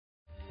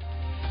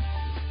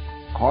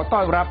ขอต้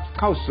อนรับ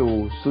เข้าสู่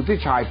สุทธิ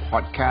ชัยพอ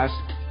ดแคส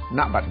ต์ณ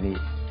บัดนี้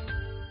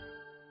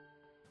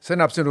ส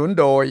นับสนุน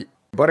โดย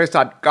บริ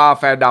ษัทกา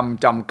แฟด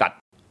ำจำกัด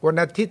วัน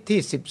อาทิตย์ที่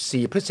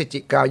14พฤศ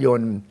จิกาย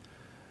น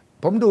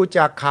ผมดูจ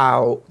ากข่าว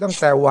ตั้ง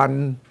แต่วัน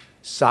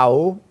เสา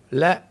ร์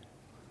และ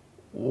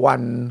วั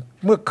น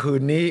เมื่อคื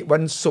นนี้วั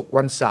นศุกร์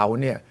วันเสาร์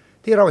เนี่ย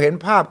ที่เราเห็น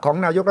ภาพของ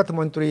นายกรัฐ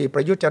มนตรีป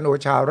ระยุทธ์จันทร์โอ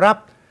ชา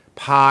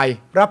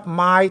รับไ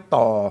ม้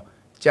ต่อ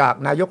จาก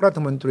นายกรัฐ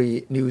มนตรี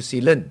นิวซี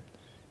แลนด์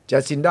จา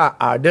ซินดา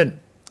อาร์เดน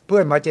เ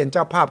พื่อมาเป็นเ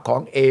จ้าภาพขอ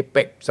ง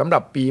Apec สำหรั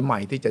บปีใหม่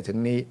ที่จะถึง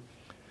นี้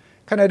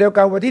ขณะเดียว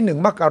กันวันที่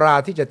1 มกราค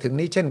มที่จะถึง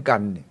นี้เช่นกั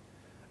น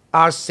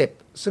RCEP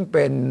ซึ่งเ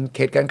ป็นเข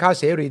ตการค้า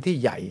เสรีที่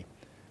ใหญ่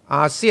อ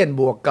าเซียน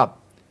บวกกับ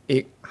อี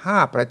ก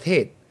5ประเท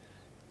ศ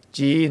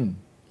จีน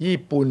ญี่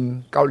ปุ่น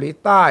เกาหลี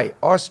ใต้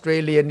ออสเตร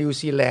เลียนิว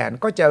ซีแลนด์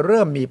ก็จะเ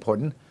ริ่มมีผล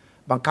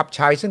บังคับใ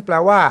ช้ซึ่งแปล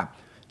ว่า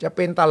จะเ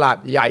ป็นตลาด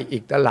ใหญ่อี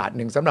กตลาดห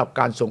นึ่งสำหรับ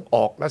การส่งอ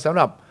อกและสำห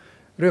รับ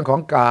เรื่องขอ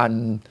งการ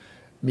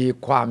มี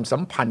ความสั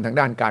มพันธ์ทาง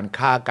ด้านการ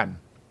ค้ากัน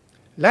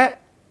และ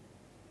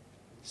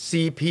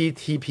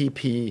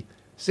CPTPP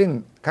ซึ่ง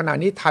ขณะ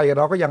นี้ไทยเ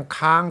ราก็ยัง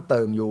ค้างเ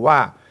ติ่งอยู่ว่า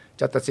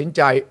จะตัดสินใ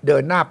จเดิ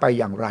นหน้าไป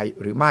อย่างไร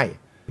หรือไม่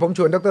ผมช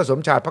วนดร.สม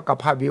ชาย ภก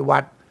ภาพวิวั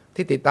ฒน์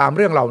ที่ติดตามเ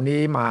รื่องเหล่า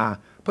นี้มา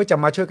เพื่อจะ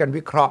มาช่วยกัน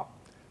วิเคราะห์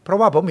เพราะ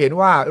ว่าผมเห็น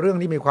ว่าเรื่อง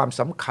นี้มีความ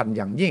สำคัญอ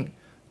ย่างยิ่ง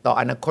ต่อ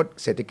อนาคต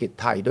เศรษฐกิจ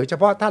ไทยโดยเฉ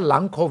พาะถ้าหลั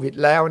งโควิด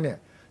แล้วเนี่ย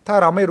ถ้า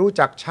เราไม่รู้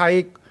จักใช้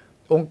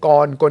องค์ก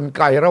รกลไ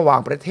กระหว่า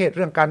งประเทศเ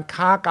รื่องการ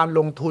ค้าการล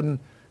งทุน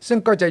ซึ่ง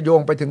ก็จะโย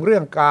งไปถึงเรื่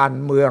องการ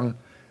เมือง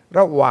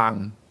ระหว่าง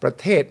ประ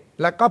เทศ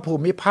และก็ภู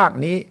มิภาค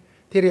นี้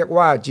ที่เรียก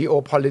ว่า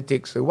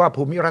geopolitics หรือว่า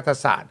ภูมิรัฐ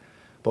ศาสตร์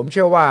ผมเ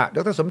ชื่อว่าด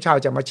ร.สมชาย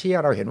จะมาชี้ใ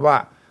ห้เราเห็นว่า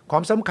ควา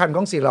มสำคัญข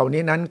องสิ่งเหล่า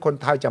นี้นั้นคน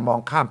ไทยจะมอง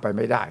ข้ามไปไ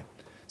ม่ได้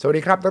สวัส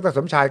ดีครับดร.ส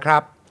มชายครั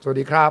บสวัส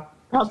ดีครับ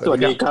ครับสวัส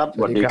ดีครับส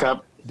วัสดีครับ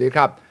สวัสดีค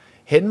รับ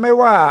เห็นไหม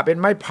ว่าเป็น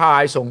ไม้พา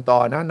ยส่งต่อ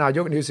นะนาย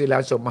กนิวซีแล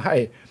นด์ส่งมาให้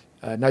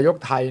นายก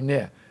ไทยเ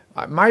นี่ย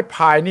ไม้พ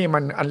ายนี่มั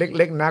นอันเ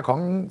ล็กๆนะของ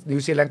นิว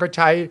ซีแลนด์ก็ใ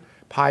ช้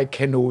พายแค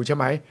นูใช่ไ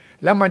หม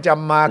แล้วมันจะ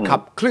มาขั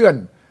บเคลื่อน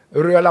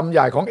เรือลำให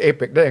ญ่ของเอเ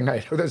ปกได้ยังไง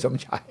ดร.สม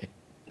ชาย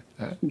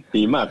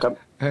ดีมากครับ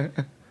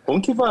ผม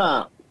คิดว่า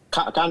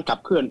การขับ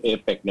เคลื่อนเอ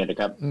เปกเนี่ยนะ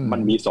ครับมั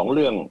นมี2เ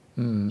รื่อง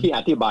ที่อ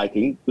ธิบาย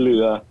ถึงเรื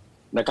อ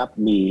นะครับ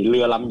มีเรื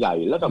อลำใหญ่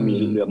แล้วก็มี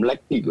เรือเล็ก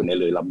ที่อยู่ใน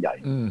เรือลำใหญ่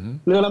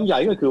เรือลำใหญ่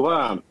ก็คือว่า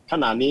ข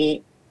ณะนี้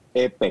เอ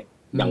เปก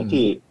อย่าง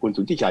ที่คุณ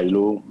สุทธิชัย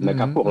รู้นะค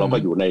รับพวกเราก็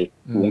อยู่ใน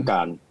วงก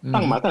าร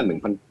ตั้งมาตั้ง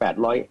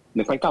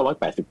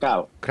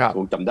1989ค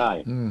งจำได้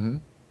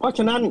เพราะฉ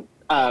ะนั้น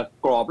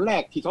กรอบแร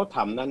กที่เขาท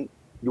ำนั้น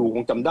อยู่ค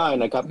งจำได้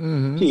นะครับ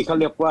ที่เขา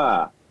เรียกว่า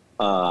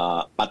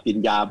ปฏิญ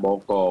ญาบ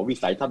ก.วิ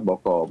สัยทัศน์บ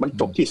ก.มัน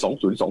จบที่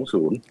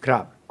2020ครั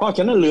บเพราะฉ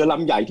ะนั้นเรือล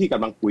ำใหญ่ที่ก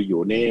ำลังคุยอ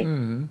ยู่นี่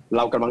เ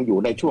รากำลังอยู่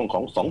ในช่วงข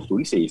อง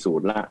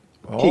2040แล้ว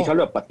ที่เขาเ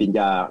รียกปฏิญญ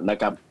านะ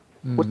ครับ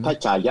พุทธ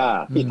ชายา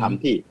ที่ท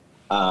ำที่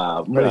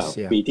เมื่อ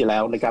ปีที่แล้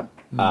วนะครับ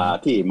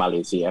ที่มาเล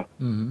เซีย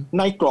ใ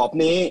นกรอบ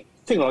นี้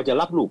ซึ่งเราจะ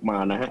รับลูกมา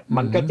นะฮะ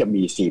มันก็จะ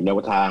มี4แนว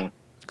ทาง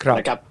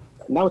นะครับ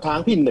แนวทาง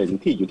ที่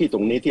1ที่อยู่ที่ตร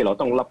งนี้ที่เรา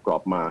ต้องรับกรอ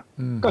บมา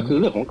ก็คือ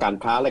เรื่องของการ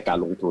ค้าและการ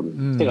ลงทุน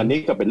ซึ่งอันนี้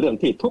ก็เป็นเรื่อง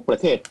ที่ทุกประ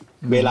เทศ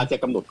เวลาจะ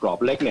กำหนดกรอบ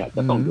เล็กเนี่ยจ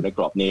ะต้องอยู่ในก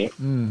รอบนี้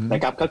น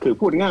ะครับก็คือ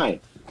พูดง่าย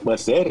เปิด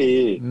เสรี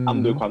อ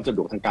ำนวยความสะด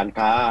วกทางการ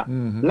ค้า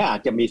และอา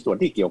จจะมีส่วน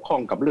ที่เกี่ยวข้อ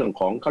งกับเรื่อง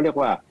ของเขาเรียก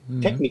ว่า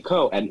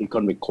technical and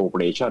economic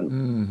cooperation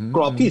ก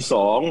รอบที่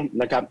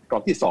2นะครับกรอ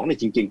บที่2เนี่ย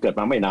จริงๆเกิด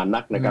มาไม่นาน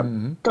นักนะครับ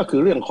ก็คื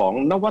อเรื่องของ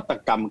นวัต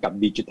กรรมกับ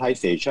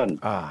digitization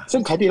ซึ่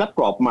งใครที่รับก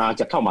รอบมา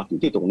จะเข้ามาอ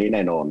ยู่ที่ตรงนี้แ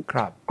น่นอน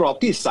กรอบ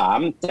ที่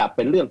3จะเ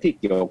ป็นเรื่องที่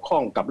เกี่ยวข้อ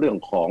งกับเรื่อง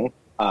ของ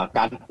ก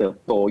ารเติบ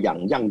โตอย่าง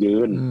ยั่งยื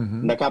น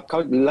นะครับเขา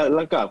แ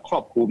ล้วก็ครอ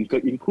บคลุมคื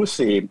อ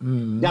inclusive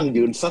ยั่ง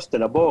ยืน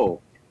sustainable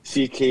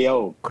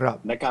CKL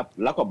นะครับ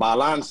แล้วก็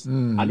balance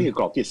อันนี้คือ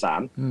กรอบที่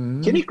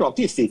3ทีนี้กรอบ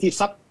ที่4ที่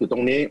ซับอยู่ตร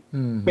งนี้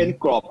เป็น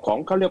กรอบของ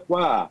เขาเรียก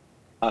ว่า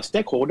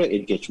stakeholder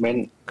engagement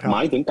หม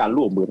ายถึงการ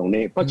ร่วมมือตรง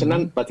นี้เพราะฉะนั้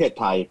นประเทศ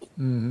ไทย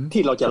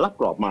ที่เราจะรับ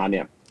กรอบมาเ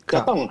นี่ยจะ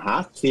ต้องหา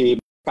ธีม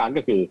การ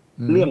ก็คือ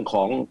เรื่องข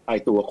องไอ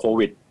ตัวโค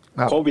วิ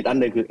ดอัน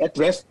นึงคือ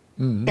address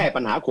แก้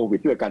ปัญหาโควิด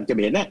ด้วยกันจะเ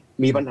ห็นนะ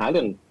มีปัญหาเ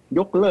รื่อง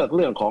ยกเลิกเ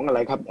รื่องของอะไร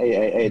ครับ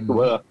ไอตั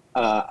ว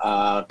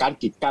การ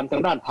กีดกันทา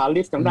งด้านทา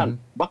ริฟทางด้าน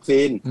วัค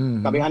ซีน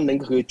กับอีกอันหนึ่ง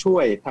ก็คือช่ว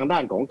ยทางด้า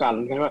นของการ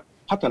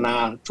พัฒนา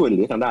ช่วยเห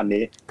ลือทางด้าน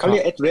นี้เขาเรีย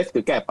ก address คื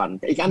อแก้ปัญห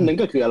าอีกอันหนึ่ง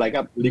ก็คืออะไรค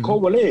รับ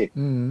recovery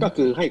ก็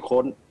คือให้ค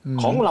น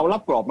ของเรารั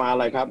บกรอบมาอะ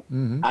ไรครับ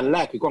อันแร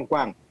กคือก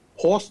ว้าง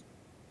ๆ post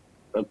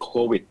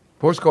covid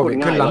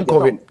คือหลังโค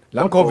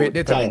วิด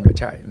นี่ทำยังไง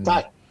ใช่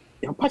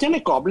เพราะฉะนั้นใน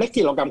กรอบเล็ก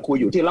ที่เรากำลังคุย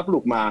อยู่ที่รับลู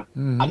กมา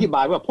อธิบ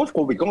ายว่า post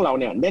covid ของเรา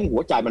เนี่ยเน้นหั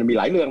วใจมันมีห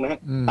ลายเรื่องนะฮะ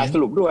แต่ส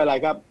รุปด้วยอะไร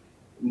ครับ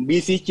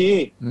BCG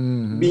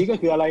B ก็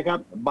คืออะไรครับ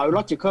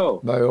biological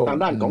ทาง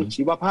ด้านของ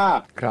ชีวภาพ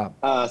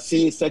C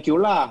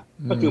circular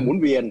ก็คือหมุน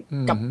เวียน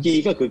กับ G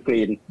ก็คือ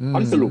green ผ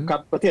ลสรุปครั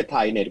บประเทศไท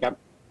ยเนี่ยครับ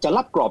จะ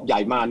รับกรอบใหญ่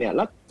มาเนี่ยแ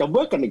ล้วจะเ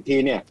วิร์กกันอีกที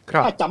เนี่ย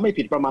ถ้าจำไม่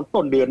ผิดประมาณ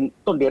ต้นเดื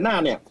อนหน้า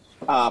เนี่ย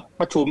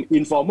ประชุม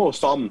informal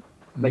SOM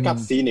นะครับ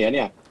ซีเนียเ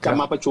นี่ยจะ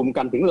มาประชุม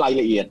กันถึงราย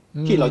ละเอียด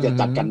ที่เราจะ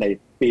จัดกันใน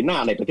ปีหน้า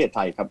ในประเทศไท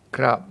ยครับค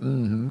รั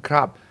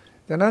บ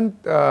ดังนั้น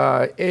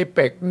เอเป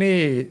กนี่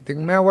ถึง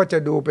แม้ว่าจะ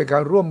ดูเป็นกา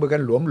รร่วมมือกั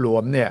นหลว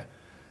มๆเนี่ย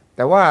แ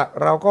แต่ว่า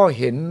เราก็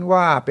เห็น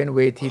ว่าเป็นเว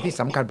ทีที่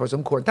สำคัญพอส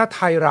มควรถ้าไ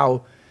ทยเรา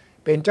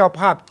เป็นเจ้าภ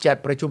าพจัด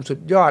ประชุมสุด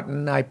ยอด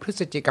ในพฤ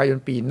ศจิกายน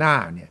ปีหน้า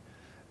เนี่ย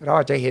เรา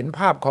จะเห็นภ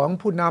าพของ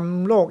ผู้น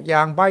ำโลกอย่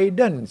างไบเ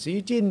ดนสี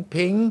จิ้น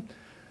ผิง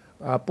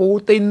ปู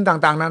ติน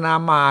ต่างๆนานา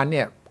มาเ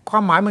นี่ยควา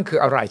มหมายมันคือ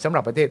อะไรสำห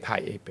รับประเทศไทย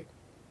เอเปก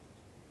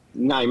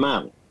ง่ายมา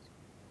ก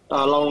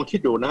เราลองคิด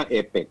ดูนะเอ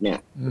เปกเนี่ย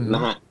น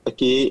ะฮะเมื่อ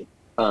กี้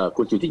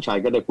คุณสุทธิชัย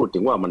ก็ได้พูดถึ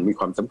งว่ามันมี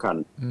ความสำคัญ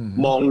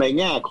มองใน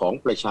แง่ของ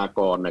ประชาก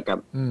รนะครับ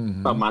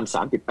ประมาณ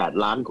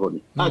38ล้านคน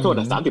โทษ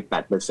นะ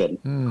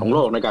 38% ของโล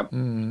กนะครับ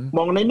ม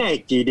องในแง่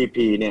GDP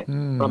เนี่ย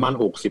ประมาณ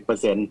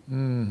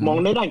 60% มอง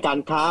ในด้านการ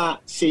ค้า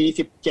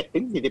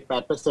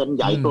 47-48% ใ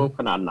หญ่โตข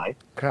นาดไหน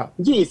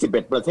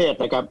21ประเทศ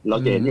นะครับเรา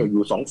จะเห็นอ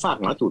ยู่2ฝาก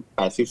มหาสมุทรแ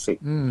ปซิฟิก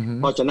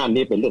เพราะฉะนั้น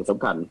นี่เป็นเรื่องส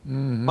ำคัญ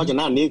เพราะฉะ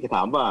นั้นนี่จะถ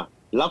ามว่า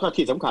แล้วก็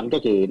ที่สำคัญก็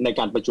คือใน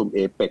การประชุมเอ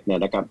เปกเนี่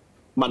ยนะครับ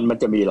มัน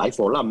จะมีหลายโฟ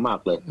รัมมาก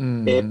เลย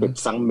เอเปก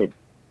ซัมมิต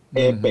เอ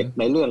เปก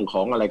ในเรื่องข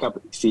องอะไรครับ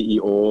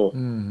CEO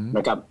น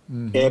ะครับ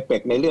เอเป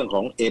กในเรื่องข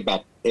อง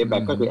ABAC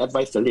ก็คือ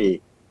Advisory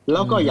แ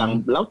ล้วก็อย่าง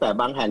แล้วแต่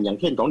บางแห่งอย่าง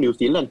เช่นของนิว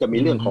ซีแลนด์จะมี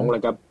เรื่องของอะไร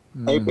ครับ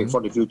Apec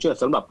for the Future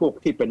สำหรับพวก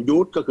ที่เป็นยู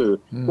ทก็คือ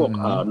พวก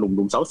ห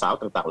นุ่มๆสาว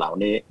ๆต่างๆเหล่า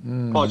นี้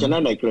เพราะฉะนั้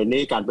นในกรณี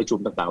การประชุม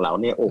ต่างๆเหล่า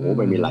นี้โอ้โหไ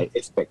ม่มีหลาย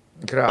aspect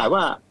แต่ว่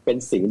าเป็น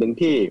สิ่งหนึ่ง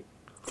ที่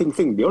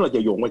ซึ่งเดี๋ยวเราจ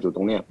ะโยงมาอยู่ต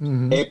รงนี้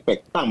เอเปก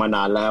ตั้งมาน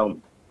านแล้ว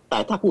แ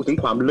ต่ถ้าพูดถึง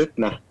ความลึก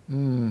นะ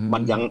มั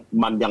น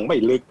ยังไม่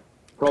ลึก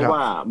เพราะว่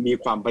ามี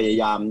ความพยา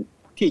ยาม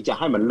ที่จะ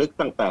ให้มันลึก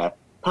ตั้งแต่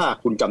ถ้า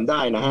คุณจำได้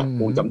นะฮะ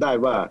ผมจำได้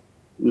ว่า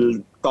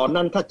ตอน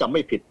นั้นถ้าจำไ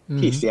ม่ผิด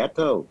ที่ซีแอตเ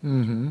ทิล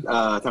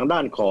ทางด้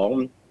านของ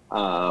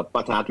ป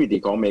ระธานาธิบดี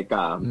ของอเมริก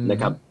านะ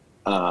ครับ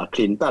ค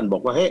ลินตันบอ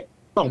กว่าเฮ้ย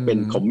ต้องเป็น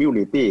คอมมู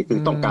นิตี้คือ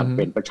ต้องการเ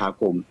ป็นประชา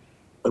คม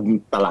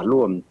ตลาด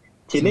ร่วม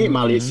ทีนี้ม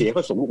าเลเซีย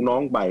ก็ส่งลูกน้อ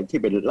งไปที่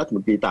เป็นรัฐม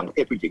นตรีต่างประเท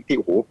ศผู้หญิงที่โ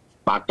อ้โห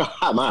ปากกล้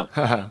ามาก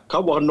เขา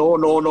บอกโ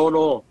น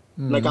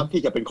นะครับ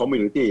ที่จะเป็นคอมมู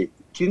นิตี้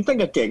คินตัน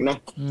ก็เก่งนะ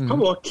เขา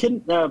บอก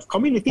คอม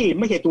มูนิตี้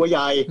ไม่ใช่ตัวให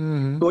ญ่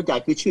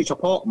คือชื่อเฉ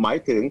พาะหมาย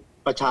ถึง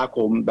ประชาค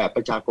มแบบป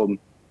ระชาคม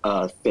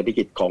เศรษฐ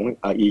กิจของ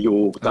EU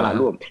ตลาด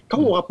ร่วมเขา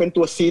บอกว่าเป็น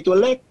ตัว C ตัว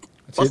เล็ก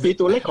พอ C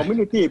ตัวเล็กคอมมู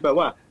นิตี้แปล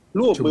ว่า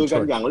ร่วมมือกั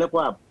นอย่างเรียก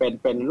ว่า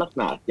เป็นลักษ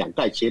ณะอย่างใก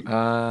ล้ชิด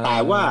แต่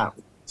ว่า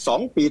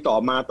2 ปีต่อ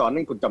มาตอน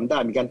นั้นคุณจำได้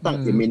มีการตั้ง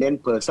eminent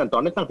person ตอ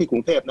นนั้นตั้งที่กรุ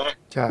งเทพนะ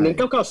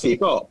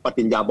1994ก็ป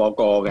ฏิญญาบ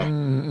ก.ไง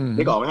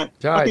นึกออกไหมฮะ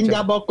ปฏิญญ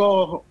าบก.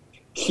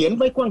เขียน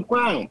ไว้ก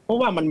ว้างๆเพราะ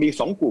ว่ามันมี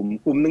2 ก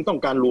ลุ่มนึงต้อง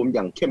การรวมอ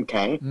ย่างเข้มแ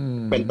ข็ง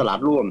เป็นตลาด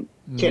ร่วม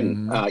เช่น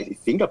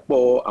สิงคโป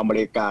ร์อเม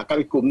ริกากับ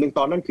อีกกลุ่มนึงต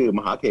อนนั้นคือม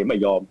หาเถรไม่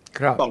ยอม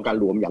ต้องการ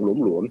รวมอย่าง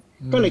หลวม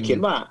ๆก็เลยเขียน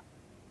ว่า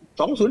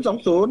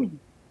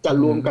2020จะ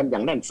รวมกันอย่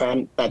างแน่นแฟน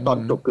แต่ตอน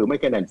จบคือไม่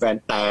แค่แน่นแฟน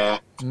แต่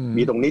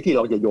มีตรงนี้ที่เ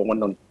ราจะโยงมัน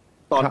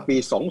ตอนปี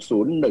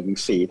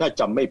2014ถ้า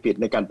จำไม่ผิด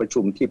ในการประ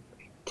ชุมที่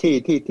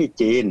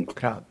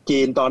จี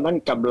นตอนนั้น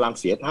กำลัง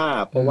เสียท่า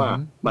เพราะว่า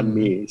มัน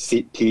มี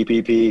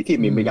CPTPP ที่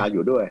มีอเมริกาอ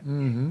ยู่ด้วย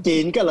จี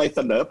นก็เลยเส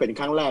นอเป็น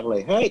ครั้งแรกเล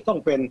ยเฮ้ยต้อง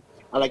เป็น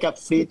อะไรครับ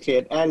Free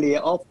Trade Area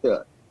of the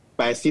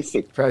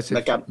Pacific น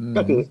ะครับ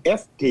ก็คือ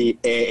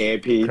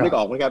FTAAP นึกอ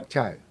อกไหมครับ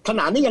ข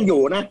นาดนี้ยังอ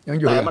ยู่นะ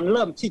แต่มันเ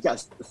ริ่มที่จะ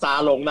ซา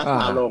ลง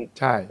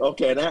โอเ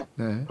คนะ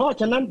เพราะ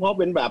ฉะนั้นพอเ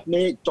ป็นแบบ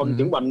นี้จน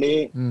ถึงวันนี้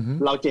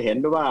เราจะเห็น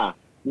ด้วยว่า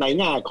ใน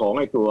แง่ของ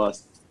ไอ้ตัว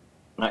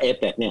เอ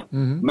เปกเนี่ย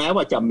แม้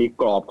ว่าจะมี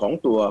กรอบของ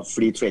ตัวฟ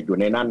รีเทรดอยู่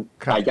ในนั้น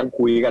แต่ยัง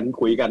คุยกัน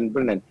เพรา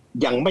ะนั้น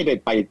ยังไม่ได้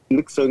ไป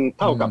ลึกซึ้ง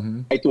เท่ากับ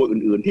ไอ้ตัว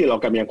อื่นๆที่เรา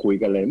กำลังคุย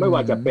กันเลยไม่ว่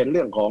าจะเป็นเ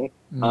รื่องของ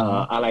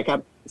อะไรครับ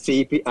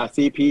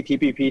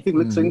CPTPP ซึ่ง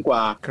ลึกซึ้งกว่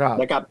า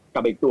นะครับ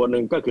กับอีกตัวห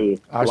นึ่งก็คือ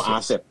ตัว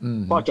RCEP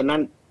เพราะฉะนั้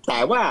นแต่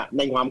ว่าใ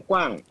นความก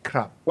ว้างค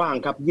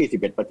รับ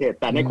21ประเทศ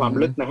แต่ในความ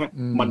ลึกนะฮะ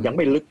มันยังไ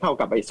ม่ลึกเท่า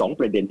กับไอ้2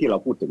ประเด็นที่เรา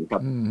พูดถึงครั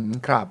บ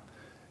ครับ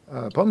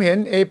ผมเห็น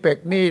เอเปก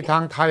นี่ทา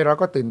งไทยเรา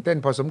ก็ตื่นเต้น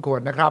พอสมคว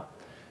รนะครับ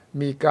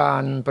มีกา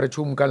รประ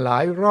ชุมกันหลา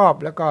ยรอบ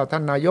แล้วก็ท่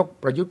านนายก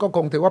ประยุทธ์ก็ค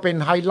งถือว่าเป็น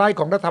ไฮไลท์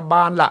ของรัฐบ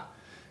าลล่ะ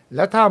แ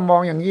ล้วถ้ามอ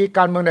งอย่างนี้ก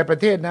ารเมืองในประ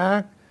เทศนะ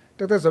ด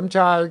ร.สมช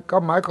ายก็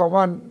หมายความ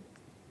ว่า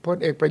พล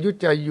เอกประยุทธ์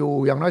จะอยู่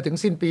อย่างน้อยถึง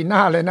สิ้นปีหน้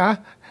าเลยนะ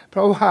เพร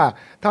าะว่า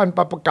ท่านป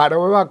ระกาศเอา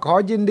ไว้ว่าขอ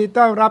ยินดี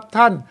ต้อนรับ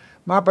ท่าน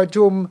มาประ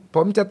ชุมผ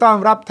มจะต้อน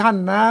รับท่าน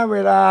นะเว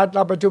ลาเร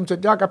าประชุมสุด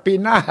ยอดกับปี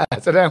หน้า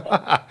แสดงว่า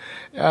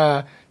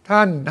ท่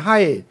านให้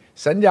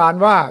สัญญาณ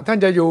ว่าท่าน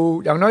จะอยู่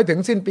อย่างน้อยถึง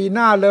สิ้นปีห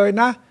น้าเลย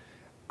นะ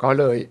ก็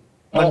เลย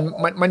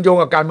มันโยง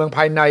กับการเมืองภ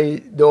ายใน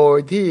โดย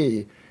ที่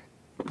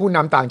ผู้น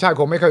ำต่างชาติ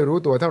คงไม่ค่อยรู้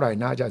ตัวเท่าไหร่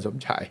นะอาจารย์สม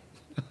ชาย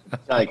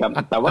ใช่ครับ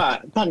แต่ว่า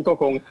ท่านก็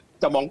คง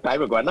จะมองไกล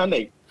ไปกว่านั้น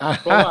อีก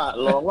เพราะว่า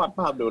ลองวาด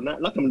ภาพดูนะ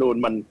รัฐธรรมนูญ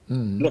มัน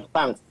เลือก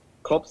ตั้ง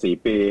ครบ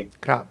4 ปี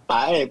แต่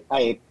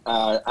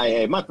ไอ้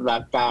มาตร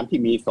การที่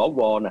มีส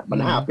วน่ะมัน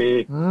5 ปี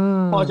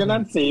เพราะฉะนั้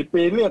น4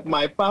 ปีเลือกให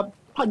ม่ปั๊บ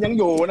ท่านยัง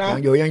อยู่นะยั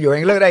งอยู่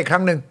ยังเลือกได้อีกค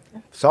รั้งนึง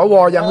สว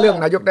ยังเลือก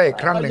นายกได้อีก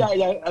ครั้งนึง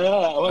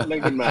ว่าเรื่อ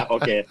งขึ้นมาโอ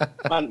เค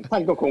ท่า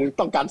นก็คง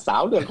ต้องการสา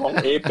วเรื่องของ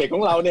เอเปกข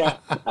องเราเนี่ย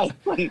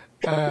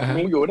ค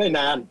งอยู่ได้น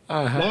าน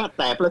นะแ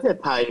ต่ประเทศ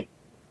ไทย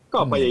ก็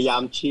พยายา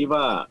มชี้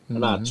ว่า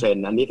เทรน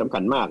ด์อันนี้สำคั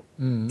ญมาก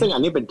ซึ่งอั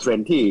นนี้เป็นเทรน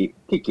ด์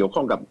ที่เกี่ยวข้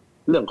องกับ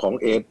เรื่องของ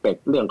เอเปก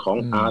เรื่องของ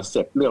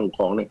RCEPเรื่องข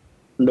อง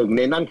หนึ่งใ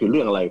นนั้นคือเ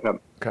รื่องอะไรครับ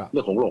เรื่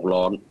องของโลก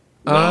ร้อน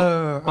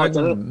เพราะฉ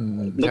ะนั้น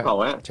นึกออก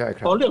ไหม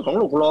พอเรื่องของ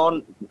โลกร้อน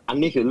อัน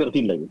นี้คือเรื่อง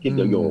ที่หนึ่งที่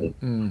จะโยง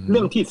เ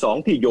รื่องที่สอง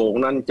ที่โยง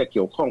นั้นจะเ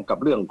กี่ยวข้องกับ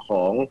เรื่องข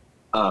อง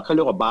เขาเ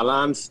รียกว่าบาล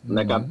านซ์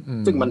นะครับ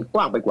ซึ่งมันก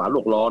ว้างไปกว่าโล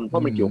กร้อนเพรา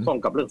ะมันเกี่ยวข้อง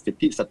กับเรื่องสิท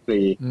ธิสต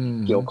รี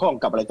เกี่ยวข้อง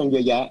กับอะไรตั้งเย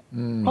อะแยะ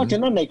เพราะฉะ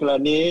นั้นในกร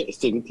ณี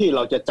สิ่งที่เร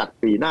าจะจัด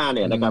ปีหน้าเ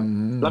นี่ยนะครับ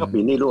แล้วก็ปี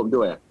นี้ร่วม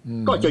ด้วย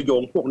ก็จะโย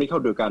งพวกนี้เข้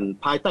าด้วยกัน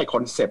ภายใต้ค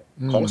อนเซปต์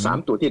ของ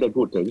3ตัวที่ได้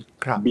พูดถึง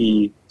B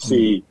C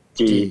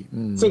G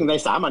ซึ่งใน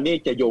3อันนี้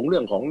จะโยงเรื่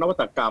องของนวั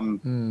ตกรรม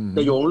จ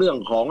ะโยงเรื่อง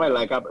ของอะไ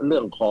รครับเรื่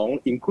องของ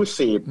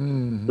inclusive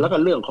แล้วก็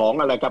เรื่องของ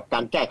อะไรครับกา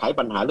รแก้ไข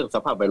ปัญหาเรื่องส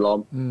ภาพแวดล้อม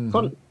ก็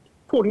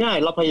พูดง่าย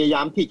เราพยาย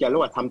ามที่จะเรีย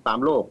กว่าทำตาม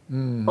โลก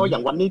เพราะอย่า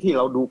งวันนี้ที่เ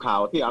ราดูข่า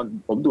วที่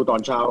ผมดูตอ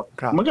นเช้า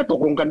มันก็ตก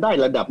ลงกันได้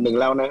ระดับหนึ่ง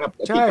แล้วนะครับ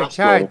ใ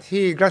ช่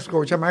ที่กลาสโก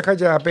ว์ใช่ไหมเขา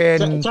จะเป็น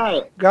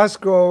กลาส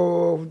โก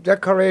ว์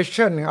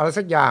Declaration อะไร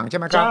สักอย่างใช่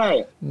ไหมครับ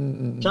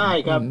ใช่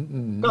ครับ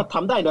ก็ท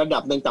ำได้ระดั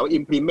บหนึ่งแต่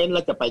implement แ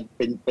ล้วจะไปเ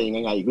ป็น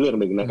ยังไงอีกเรื่อง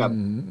หนึ่งนะครับ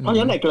เพราะฉะ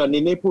นั้นในกรณี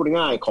นี้พูด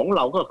ง่ายของเ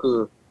ราก็คือ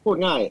พูด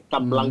ง่ายก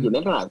ำลังอยู่ใน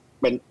ขณะ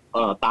เป็น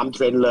ตามเท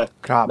รนด์เลย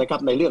นะครับ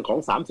ในเรื่องของ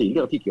 3-4 เ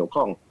รื่องที่เกี่ยว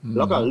ข้องแ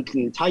ล้วก็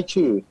ใช้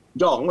ชื่อ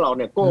ย่อของเราเ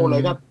นี่ยโก้เล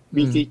ยครับ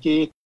BCG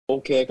โอ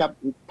เคครับ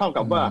เท่า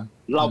กับว่า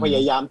เราพย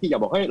ายามที่จะ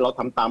บอกให้เรา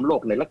ทำตามโล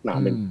กในลักษณะ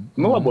หนึ่ง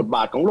ไม่ว่าบทบ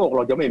าทของโลกเร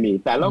าจะไม่มี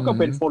แต่เราก็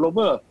เป็น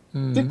follower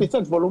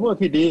citizen follower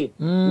ที่ดี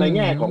ในแ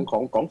ง่ข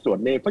องส่วน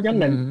นี้เพราะฉะนั้น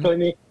ในเรื่อง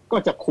นี้ก็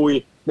จะคุย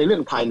ในเรื่อ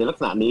งไทยในลัก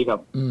ษณะนี้ครับ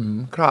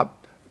ครับ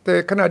แต่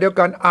ขณะเดียว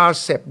กัน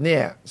RCEP เนี่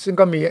ยซึ่ง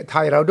ก็มีไท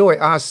ยเราด้วย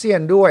อาเซียน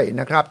ด้วย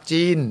นะครับ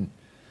จีน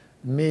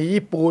มี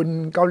ญี่ปุ่น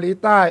เกาหลี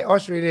ใต้ออ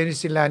สเตรเลียนิว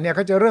ซีแลนด์เนี่ยเข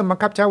าจะเริ่มบัง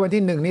คับใช้วัน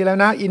ที่1นี้แล้ว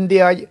นะอินเดี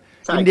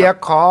ย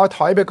ขอถ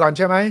อยไปก่อนใ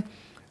ช่ไหม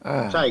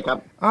ใช่ครับ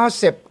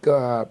RCEP ก็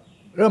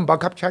เริ่มบัง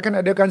คับใช้ขณะ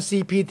เดียวกัน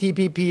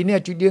CPTPP เนี่ย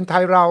จุดยืนไท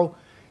ยเรา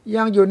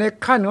ยังอยู่ใน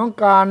ขั้นของ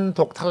การ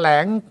ถกแถล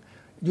ง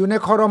อยู่ใน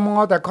ครม.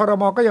แต่คร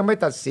ม.ก็ยังไม่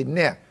ตัดสินเ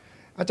นี่ย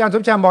อาจารย์ส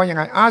มชายมองยัง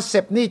ไง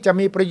RCEP นี่จะ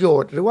มีประโย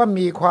ชน์หรือว่า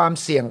มีความ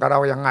เสี่ยงกับเรา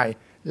ยังไง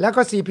แล้ว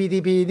ก็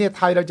CPTPP เนี่ยไ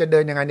ทยเราจะเดิ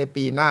นยังไงใน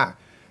ปีหน้า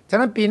ฉะ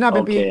นั้นปีหน้าเ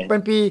ป็น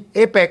ปี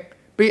Apec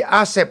ปี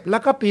RCEP แล้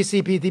วก็ปี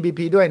CPTPP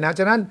ด้วยนะ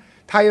ฉะนั้น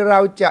ไทยเรา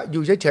จะอ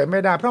ยู่เฉยๆไม่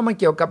ได้เพราะมัน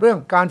เกี่ยวกับเรื่อง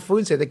การฟื้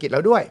นเศรษฐกิจเร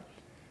าด้วย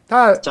ถ้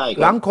า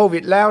หลังโควิ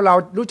ดแล้วเรา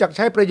รู้จักใ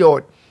ช้ประโยช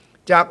น์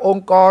จากอง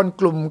ค์กร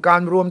กลุ่มกา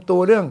รรวมตัว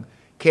เรื่อง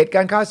เขตก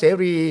ารค้าเส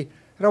รี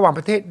ระหว่างป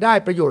ระเทศได้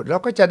ประโยชน์เรา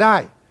ก็จะได้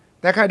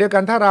แต่ขณะเดียวกั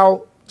นถ้าเรา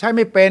ใช้ไ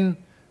ม่เป็น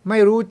ไม่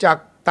รู้จัก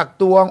ตัก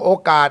ตวงโอ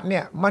กาสเนี่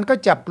ยมันก็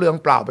จะเปลือง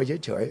เปล่าไป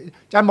เฉย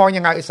ๆจะมอง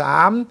ยังไง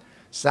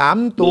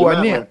3ตัว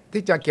เนี่ย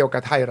ที่จะเกี่ยวกั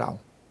บไทยเรา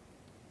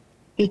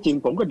ที่จริง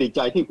ผมก็ดีใจ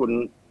ที่คุณ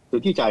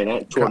Suthichaiน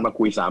ะชวนมา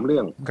คุย3เรื่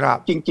อง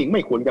จริงๆไ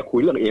ม่ควรจะคุย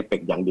เรื่องเอเป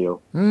กอย่างเดียว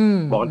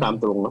บอกตาม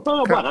ตรงนะเพราะ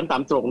ว่ากันตา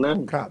มตรงนะ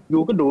อ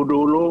ยู่ก็ดู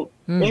รู้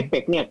เอเป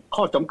กเนี่ย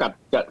ข้อจำกัด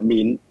จะมี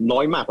น้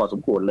อยมากพอส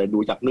มควรเลยดู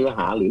จากเนื้อห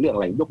าหรือเรื่องอะ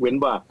ไรยกเว้น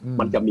ว่า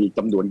มันจะมีจ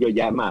ำนวนเยอะแ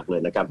ยะมากเลย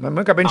นะครับมันเหมื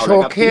อนกับเป็นโช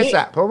ว์เคส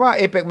อะเพราะว่าเ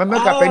อเปกมันเหมือ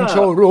นกับเป็นโช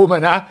ว์รูม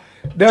นะ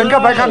เดินเข้า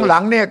ไปข้างหลั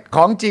งเนี่ยข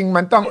องจริง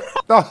มันต้อ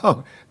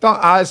ง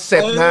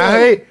RCEPนะเ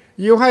ฮ้ย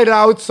ยูให้เร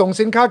าส่ง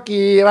สินค้า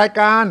กี่ราย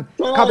การ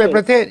เข้าไปป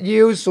ระเทศ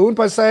ยู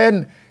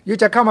 0%ยู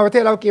จะเข้ามาประเท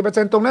ศเรากี่เปอร์เ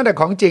ซ็นต์ตรงนั้นแต่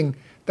ของจริง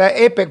แต่เ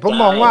อเปกผม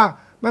มองว่า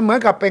มันเหมือน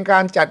กับเป็นกา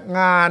รจัดง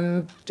าน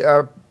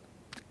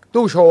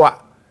ตู้โชว์อะ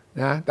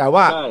นะแต่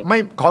ว่าไม่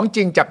ของจ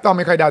ริงจับต้องไ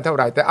ม่ค่อยได้เท่าไ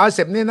หร่แต่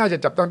RCEPนี่น่าจะ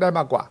จับต้องได้ม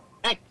ากกว่า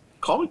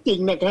ของจริง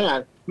เนี่ยขนาด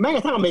แม้กร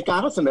ะทั่งอเมริกา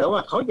เขาเสนอว่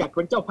าเขาอยากเ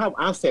ป็นเจ้าภาพ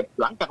RCEP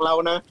หลังจากเรา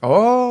นะโอ้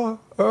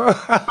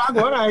ปราก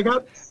ฏอะไรครับ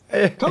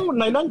เขา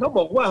ในนั้นเขาบ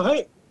อกว่าเฮ้ย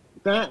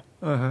นะ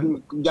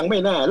ยังไม่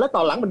แน่แล้วต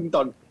อนหลังมันต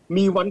อน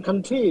มีวันคัน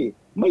ทรี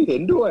ไม่เห็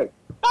นด้วย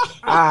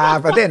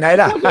ประเทศไหน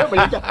ล่ะ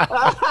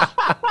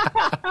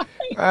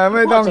ไ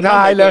ม่ต้องท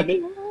ายเลย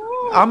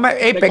เอาไม่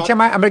เอเปกใช่ไ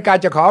หมอเมริกา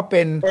จะขอเ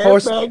ป็นโฮ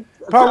สต์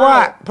เพราะ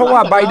ว่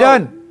าไบเด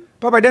น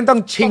ต้อ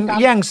งชิง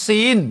แย่ง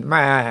ซีนม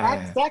า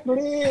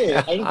exactly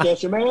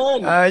engagement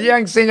แย่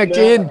งซีนจาก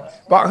จีน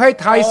บอกให้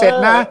ไทยเสร็จ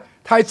น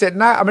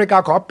ะอเมริกา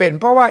ขอเป็น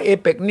เพราะว่าเอ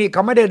เปกนี่เข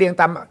าไม่ได้เรียง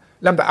ตาม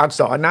ลำดับอัก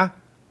ษรนะ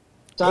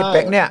เอเป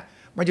กเนี่ย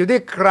มันอยู่ที่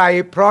ใคร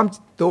พร้อม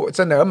ตัวเ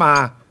สนอมา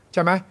ใ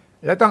ช่ไหม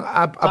แล้วต้อง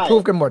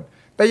approve กันหมด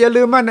แต่อย่า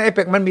ลืมว่าในเอเป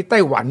กมันมีไต้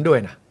หวันด้วย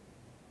นะ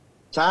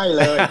ใช่เ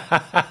ลย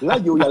แล้ว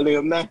อยู่อย่าลื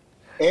มนะ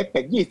เอเป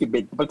ก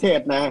21ประเทศ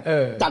นะ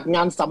จัดง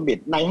านซัมมิต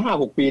ใน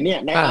 5-6 ปีเนี่ย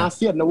ในอาเ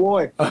ซียนนะโว้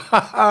ย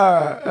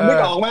นึก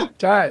ออกไหม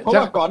ใช่เพราะ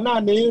ว่าก่อนหน้า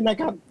นี้นะ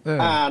ครับ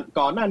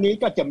ก่อนหน้านี้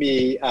ก็จะมี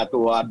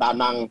ตัวดา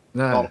นัง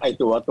ของไอ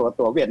ตั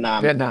วเวียดนาม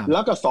แล้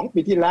วก็2ปี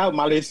ที่แล้ว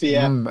มาเลเซีย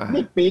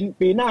นี่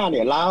ปีหน้าเ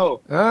นี่ยเรา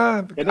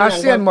อาเ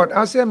ซียนห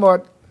มด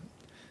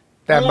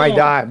แต่ไม่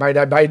ได้ไ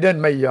บเดน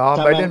ไม่ยอม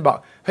ไบเดนบอก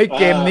เฮ้ย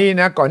เกมนี้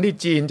นะก่อนที่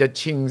จีนจะ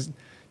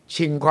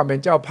ชิงความเป็น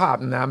เจ้าภาพ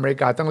นะอเมริ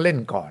กาต้องเล่น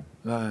ก่อน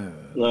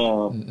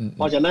เ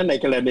พราะฉะนั้นใน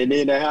กรณี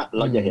นี้นะฮะเ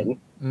ราจะเห็น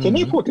ที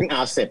นี้พูดถึง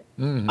RCEP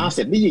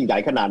นี่ยิ่งใหญ่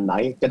ขนาดไหน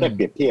จะได้เป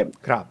รียบเทียบ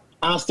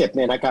RCEPเ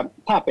นี่ยนะครับ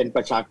ถ้าเป็นป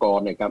ระชากร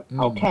เนี่ยครับ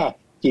เอาแค่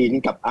จีน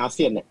กับอาเ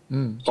ซียนเนี่ย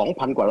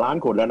 2,000 กว่าล้าน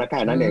คนแล้วนะแค่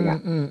นั้นเองอ่ะ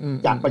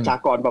จากประชา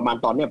กรประมาณ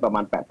ตอนนี้ประม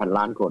าณ 8,000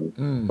 ล้านคน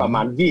ประม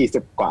าณ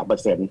20กว่าเปอ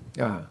ร์เซ็นต์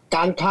ก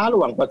ารค้าระ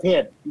หว่างประเท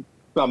ศ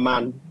ประมา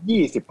ณ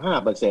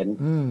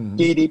 25%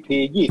 GDP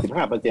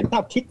 25% ถ้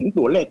าคิดถึง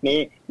ตัวเลขนี้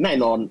แน่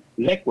นอน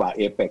เล็กกว่าเ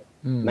อเปก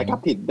นะครับ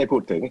ที่ได้พู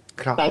ดถึง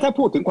แต่ถ้า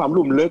พูดถึงความ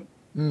ลุ่มลึก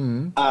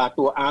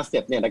ตัว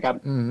RCEP เนี่ยนะครับ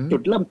จุ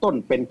ดเริ่มต้น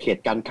เป็นเขต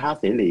การค้า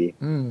เสรี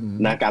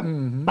นะครับ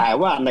แต่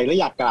ว่าในระ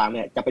ยะกลางเ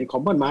นี่ยจะเป็น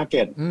Common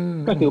Market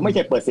ก็คือไม่ใ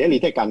ช่เปิดเสรี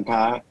แค่การค้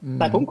า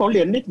แต่ผมขอเ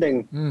รียนนิดนึง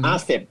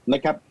RCEP น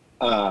ะครับ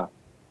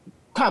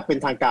ถ้าเป็น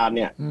ทางการเ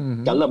นี่ย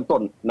จะเริ่มต้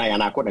นในอ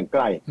นาคตอันใก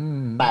ล้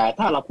แต่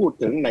ถ้าเราพูด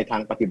ถึงในทา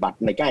งปฏิบัติ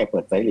ในใกล้เปิ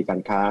ดเสรีกา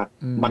รค้า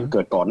มันเ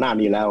กิดก่อนหน้า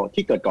นี้แล้ว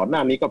ที่เกิดก่อนหน้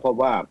านี้ก็เพราะ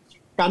ว่า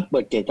การเปิ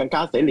ดเขตการค้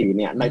าเสรี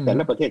เนี่ยในแต่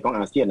ละประเทศของ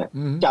อาเซียน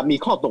จะมี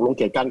ข้อตกลงเ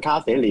ขตการค้า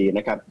เสรีน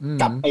ะครับ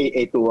กับไอ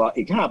ตัว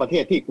อีก5ประเท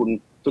ศที่คุณ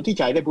สุทธิ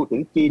ชัยได้พูดถึ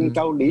งจีนเ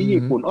กาหลี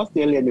ญี่ปุ่นออสเต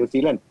รเลียนิวซี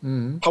แลนด์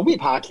ทวิ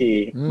ภาคี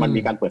มัน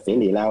มีการเปิดเส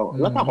รีแล้ว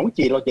แล้วถ้าของ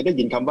จีนเราจะได้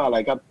ยินคำว่าอะไร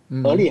ครับ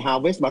Early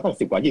Harvest มาตั้ง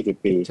10 กว่า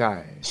 20 ปี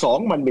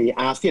2มันมี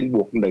อาเซียนบ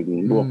วก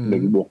1บวก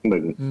1บวก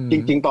1จ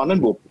ริงๆตอนนั้น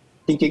บวก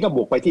จริงๆก็บ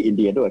วกไปที่อินเ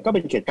ดียด้วยก็เป็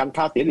นเขตการ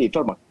ค้าเสรีร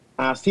ะหว่าง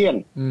อาเซียน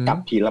กับ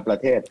ทีละประ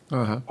เทศ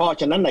เพราะ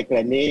ฉะนั้นในกร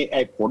ณีไ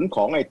อ้ผลข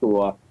องไอ้ตัว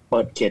เ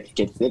ปิดเข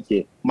ตเสรี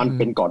มันเ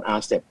ป็นก่อน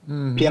RCEP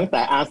เพียงแ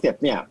ต่ RCEP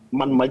เนี่ย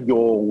มันมาโย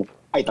ง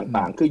ไอ้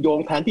ต่างๆคือโยง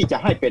แทนที่จะ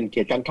ให้เป็นเข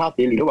ตการค้าเส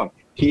รีระหว่าง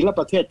ทีละ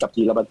ประเทศกับ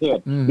ทีละประเทศ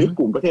หรือก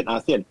ลุ่มประเทศอา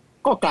เซียน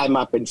ก็กลายม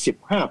าเป็น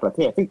15ประเท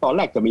ศซึ่งตอนแ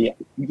รกจะมี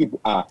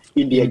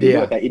อินเดียด้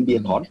วยแต่อินเดีย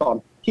ถอนตอน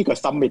ที่เกิด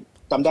ซัมมิต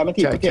จำได้ไหม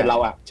ที่ประเทศเรา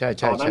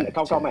ตอนนั้นเ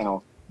ข้าไม่เอา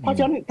เพราะฉ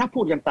ะนั้นถ้า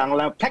พูดกันต่างแ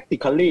ล้ว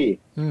practically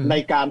ใน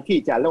การที่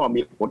จะเรียกว่า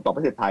มีผลต่อป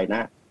ระเทศไทยน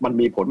ะมัน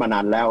มีผลมาน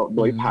านแล้วโ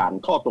ดยผ่าน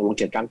ข้อตกลงเ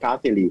ขตการค้า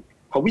เสรี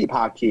ทวิภ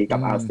าคีกับ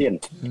อาเซียน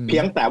เพี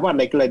ยงแต่ว่าใ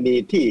นกรณี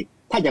ที่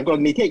ถ้าอย่างกร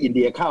ณีที่อินเ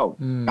ดียเข้า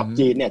กับ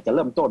จีนเนี่ยจะเ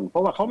ริ่มต้นเพรา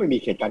ะว่าเขาไม่มี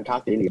เขตการค้า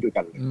เสรีด้วย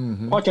กัน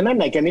เพราะฉะนั้น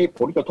ในกรณี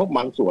ผลกระทบบ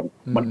างส่วน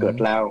มันเกิด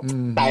แล้ว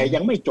แต่ยั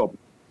งไม่จบ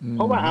เพ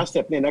ราะว่า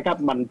RCEP เนี่ยนะครับ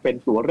มันเป็น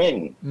ตัวเร่ง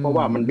เพราะ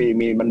ว่ามัน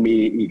มี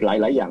อีกห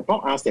ลายๆอย่างเพราะ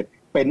RCEP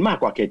เป็นมาก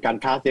กว่าเขตการ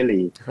ค้าเส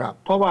รี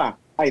เพราะว่า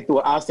ไอ้ตัว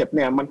RCEP เ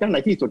นี่ยมันก็ใน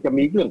ที่สุดจะ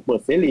มีเรื่องเปิ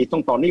ดเสรี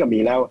ตอนนี้ก็มี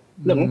แล้ว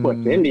เรื่องของเปิด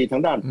เสรีทา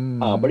งด้าน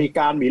บริก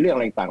ารมีเรื่องอะ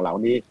ไรต่างๆเหล่า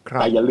นี้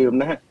แต่อย่าลืม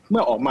นะฮะเ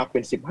มื่อออกมาเป็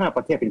น15ป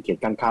ระเทศเป็นเขต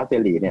การค้าเส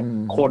รีเนี่ย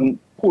คน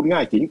พูดง่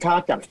ายสินค้า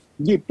จาก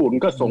ญี่ปุ่น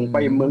ก็ส่งไป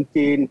เมือง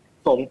จีน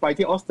ส่งไป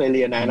ที่ออสเตรเ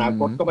ลียในอนา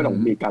คตก็ไม่ต้อง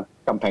มีการ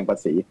กำแพงภา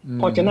ษี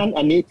เพราะฉะนั้น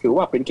อันนี้ถือ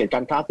ว่าเป็นเขตก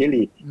ารค้าเส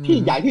รีที่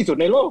ใหญ่ที่สุด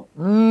ในโลก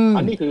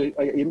อันนี้คือ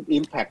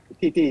impact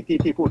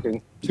ที่พูดถึง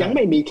ยังไ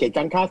ม่มีเขตก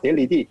ารค้าเส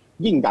รีที่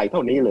ยิ่งใหญ่เท่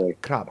านี้เลย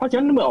เพราะฉะ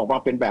นั้นเมื่อออกมา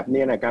เป็นแบบ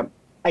นี้นะครับ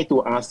ไอ้ตั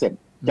ว RCEP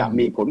จะ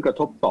มีผลกระ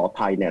ทบต่อไ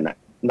ทยเนี่ยนะ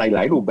ในหล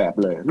ายรูปแบบ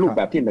เลยรูปแ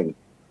บบที่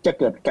1จะ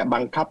เกิดการบั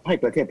งคับให้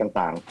ประเทศ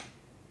ต่าง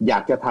ๆอยา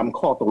กจะทำ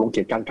ข้อตกลงเข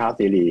ตการค้าเ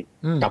สรี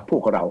กับพว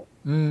กเรา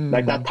แต่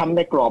จะทำใน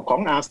กรอบขอ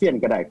งอาเซียน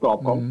ก็ได้กรอบ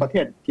ของประเท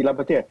ศทีละ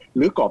ประเทศห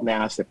รือกรอบใน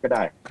RCEP ก็ไ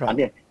ด้อัน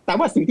นี้แต่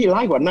ว่าสิ่งที่ร้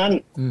ายกว่านั้น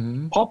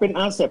พอเป็น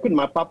RCEP ขึ้น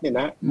มาปั๊บเนี่ย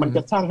นะมันจ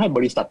ะสร้างให้บ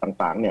ริษัท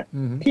ต่างๆเนี่ย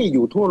ที่อ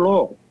ยู่ทั่วโล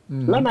ก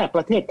และในป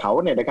ระเทศเขา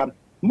เนี่ยนะครับ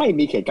ไม่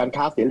มีเขตการ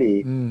ค้าเสรี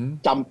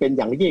จำเป็นอ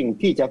ย่างยิ่ง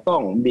ที่จะต้อ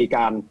งมีก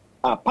าร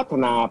พัฒ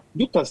นา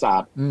ยุทธศา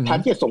สตร์แทน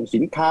ที่จะส่งสิ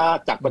นค้า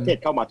จากประเทศ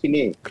เข้ามาที่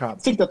นี่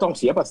ซึ่งจะต้อง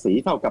เสียภาษี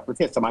เท่ากับประเ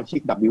ทศสมาชิก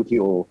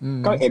WTO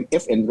ก็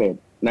MFN rate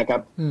นะครั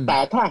บแต่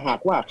ถ้าหาก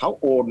ว่าเขา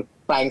โอน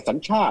แปลงสัญ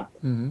ชาติ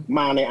ม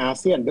าในอา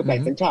เซียนหรือแปล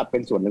งสัญชาติเป็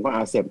นส่วนหนึ่งของ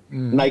อาเซียน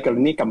ในกร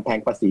ณีกำแพง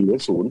ภาษีเหลือ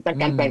0แต่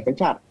การแปลงสัญ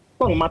ชาติ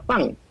ต้องมาตั้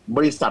งบ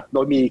ริษัทโด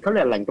ยมีเขาเรี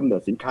ยกแหล่งกำเนิ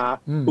ดสินค้า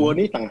ตัว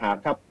นี้ต่างหาก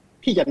ครับ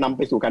ที่จะนำไ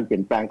ปสู่การเปลี่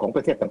ยนแปลงของป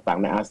ระเทศต่าง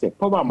ๆในอาเซียนเ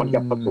พราะว่ามันจะ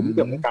ผสมเ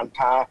รื่องของการ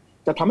ค้า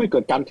จะทำให้เกิ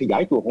ดการขยา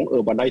ยตัวของ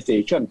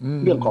urbanization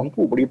เรื่องของ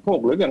ผู้บริโภค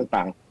หรือเรื่อง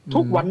ต่างๆ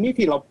ทุกวันนี้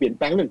ที่เราเปลี่ยนแ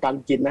ปลงเรื่องการ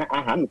กินนะอ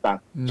าหารต่าง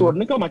ๆส่วน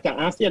นึงก็มาจาก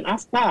อาเซียน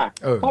AFTA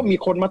เพราะมี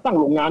คนมาตั้ง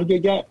โรงงานเยอ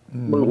ะแยะ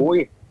โอ้ย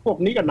พวก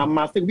นี้ก็นำม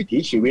าซึ่งวิถี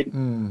ชีวิต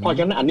เพราะฉ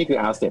ะนั้นอันนี้คื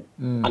อ RCEP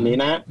อันนี้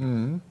นะ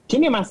ที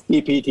นี้มา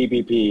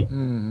CPTPP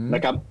น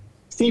ะครับ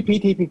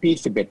CPTPP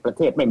 11 ประเ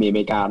ทศไม่มีอเม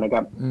ริกานะค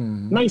รับ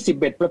ใน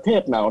11 ประเท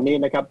ศเหล่านี้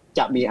นะครับจ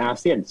ะมีอา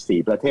เซียน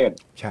4ประเทศ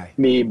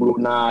มีบรู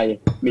ไน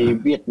มี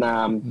เวียดนา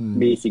ม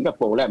มีสิงคโ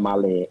ปร์และมา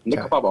เลย์นี่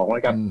เขาบอกน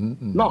ะครับ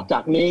นอกจา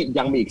กนี้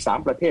ยังมีอีก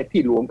3ประเทศ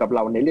ที่รวมกับเร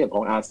าในเรื่องข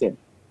องอาเซียน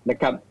นะ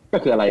ครับก็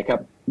คืออะไรครับ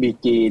มี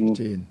จีน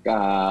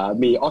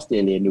มีออสเตร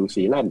เลียนิว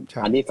ซีแลนด์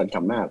อันนี้สำคั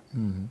ญมาก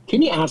ที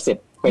นี้ RCEP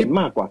เป็น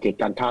มากกว่าเขต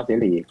การค้าเส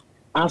รี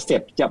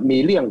RCEP จะมี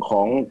เรื่องข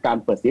องการ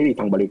เปิดเสรี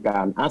ทางบริกา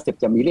ร RCEP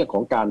จะมีเรื่องข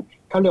องการ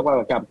เขาเรียกว่า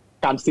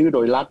การซื้อโด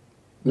ยรัฐ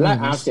และ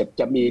RCEP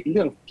จะมีเ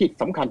รื่องที่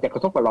สำคัญจะกร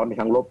ะทบกับเราใน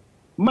ทางลบ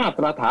มาต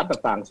รฐาน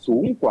ต่างๆสู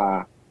งกว่า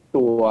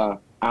ตัว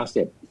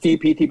RCEP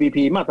CPTPP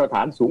มาตรฐ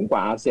านสูงกว่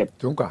า RCEP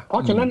เพรา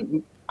ะฉะนั้น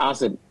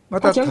RCEP มา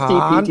ตรฐา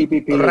น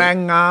แรง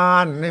งา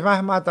นใช่ไหม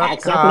มาตร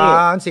ฐ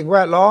านสิ่งแว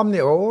ดล้อมเ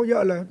นี่ยโอ้เยอ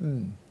ะเลย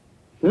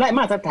และ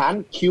มาตรฐาน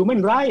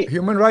human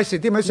right สิ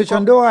ทธิมนุษยช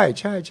นด้วย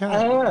ใช่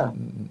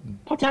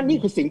เพราะฉะนั้นนี่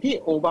คือสิ่งที่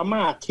โอบาม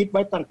าคิดไ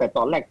ว้ตั้งแต่ต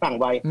อนแรกตั้ง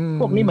ไว้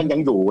พวกนี้มันยั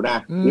งอยู่นะ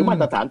หรือมา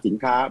ตรฐานสิน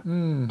ค้า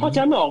เพราะฉ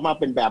ะนั้นเมื่อออกมา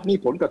เป็นแบบนี้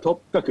ผลกระทบ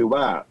ก็คือว่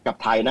ากับ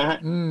ไทยนะฮะ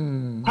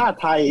ถ้า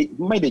ไทย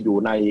ไม่ได้อยู่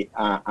ใน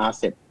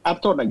RCEP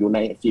ต้นอยู่ใน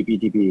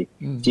CPTPP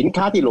สิน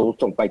ค้าที่เรา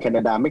ส่งไปแคน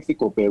าดาเม็กซิโ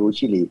กเปรู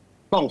ชิลี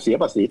ต้องเสีย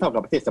ภาษีเท่ากั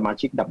บประเทศสมา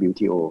ชิก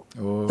WTO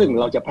ซึ่ง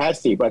เราจะแพ้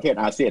4ประเทศ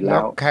อาเซียนแล้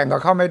วแข่งกับ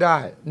เขาไม่ได้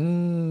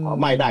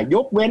ไม่ได้ย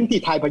กเว้นที่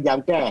ไทยพยายา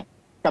มแก้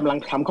กำลัง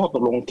ทำข้อต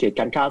กลงเขต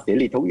การค้าเส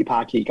รีทวิภา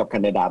คีกับแค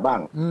นาดาบ้าง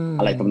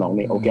อะไรทำนอง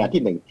นี้โอเค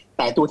ที่1แ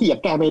ต่ตัวที่ยัง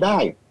แก้ไม่ได้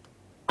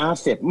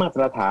RCEP มาต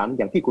รฐานอ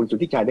ย่างที่คุณสุท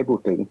ธิชัยได้พูด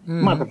ถึง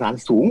มาตรฐาน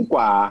สูงก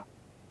ว่า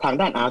ทาง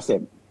ด้าน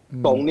RCEP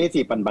ตรงนี้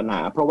สิปัญห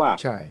าเพราะว่า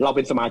เราเ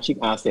ป็นสมาชิก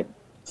RCEP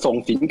ส่ง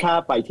สินค้า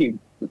ไปที่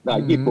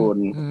ญี่ปุ่น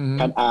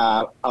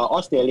ออ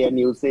สเตรเลีย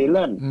นิวซีแล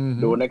นด์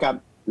ดูนะครับ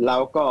แล้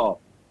วก็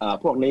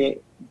พวกนี้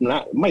น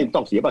ะไม่ต้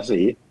องเสียภา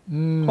ษี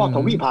ข้อท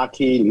วิภา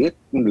คีหรื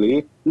อ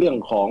เรื่อง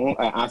ของ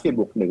อาเซียน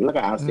บวก1แล้ว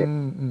ก็อาเซียน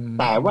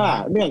แต่ว่า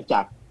เนื่องจ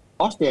าก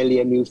ออสเตรเลี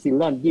ยนิวซี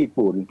แลนด์ญี่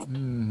ปุ่น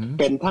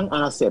เป็นทั้ง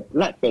RCEP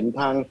และเป็น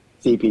ทั้ง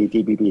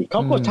CPTPP เข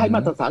าก็ใช้ม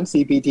าตรฐาน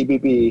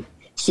CPTPP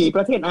 4 ป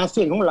ระเทศอาเซี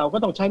ยนของเราก็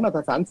ต้องใช้มาต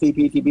รฐาน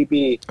CPTPP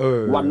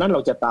วันนั้นเร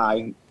าจะตาย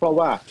เพราะ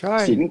ว่า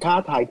สินค้า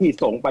ไทยที่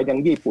ส่งไปยัง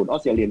ญี่ปุ่นออ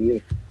สเตรเลีย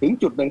ถึง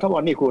จุดหนึ่งเขาบอ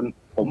กนี่คุณ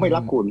ผมไม่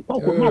รับคุณเพรา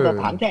ะคุณมาตร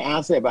ฐานแค่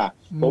RCEP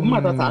ผมม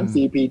าตรฐาน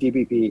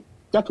CPTPP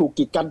จะถูก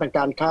กีดกันทางก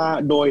ารค้า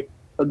โด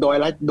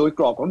ยก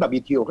รอบของ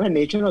WTO และ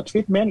National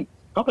Treatment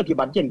เขาปฏิ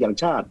บัติเยี่ยงอย่าง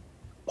ชาติ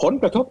ผล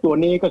กระทบตัว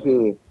นี้ก็คื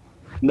อ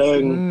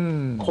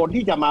1คน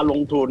ที่จะมาล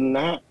งทุนน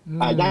ะฮะ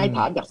ย้ายฐ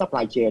านจากซัพพล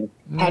ายเชน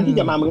แทนที่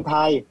จะมาเมืองไท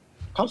ย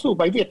เขาสู้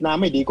ไปเวียดนาม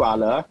ไม่ดีกว่า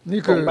เหรอ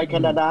ส่งไปแค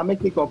นาดาเม็ก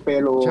ซิโกเป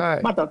รู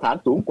มาตรฐาน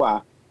สูงกว่า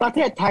ประเท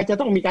ศไทยจะ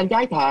ต้องมีการย้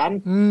ายฐาน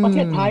ประเท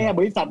ศไทย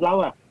บริษัทเรา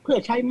เพื่อ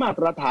ใช้มาต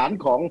รฐาน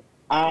ขอ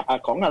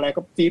งอะไรค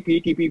รับ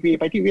CPTPP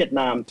ไปที่เวียดน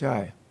าม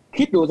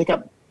คิดดูสิครั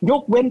บย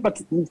กเว้น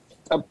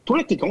ธุร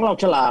กิจของเรา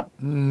ฉลาด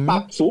ปรั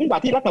บสูงกว่า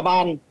ที่รัฐบา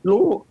ล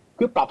รู้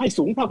คือปรับให้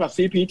สูงเท่ากับ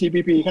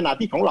CPTPP ขณะ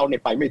ที่ของเราเนี่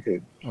ยไปไม่ถึง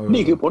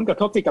นี่คือผลกระ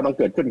ทบที่กำลัง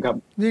เกิดขึ้นครับ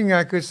นี่ไง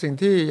คือสิ่ง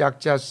ที่อยาก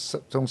จะ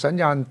ส่งสัญ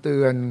ญาณเตื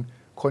อน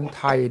คนไ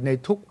ทยใน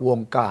ทุกว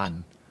งการ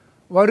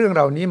ว่าเรื่องเห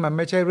ล่านี้มันไ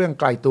ม่ใช่เรื่อง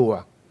ไกลตัว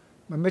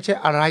มันไม่ใช่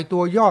อะไรตั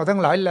วย่อทั้ง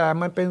หลายแหละ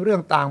มันเป็นเรื่อ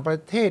งต่างประ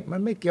เทศมั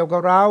นไม่เกี่ยวกั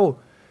บเรา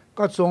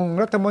ก็ส่ง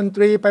รัฐมนต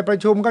รีไปประ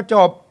ชุมก็จ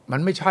บมั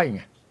นไม่ใช่ไ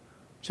ง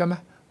ใช่ไหม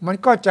มัน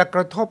ก็จะก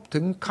ระทบถึ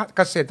งเ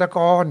กษตรก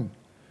ร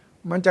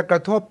มันจะกร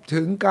ะทบ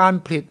ถึงการ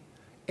ผลิต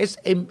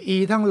SME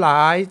ทั้งหล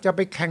ายจะไป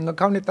แข่งกับ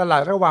เขาในตลา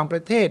ดระหว่างปร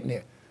ะเทศเนี่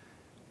ย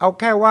เอา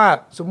แค่ว่า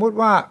สมมุติ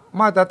ว่า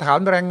มาตรฐาน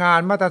แรงงาน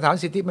มาตรฐาน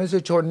สิทธิมนุษ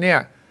ยชนเนี่ย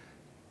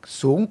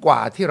สูงกว่า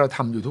ที่เราท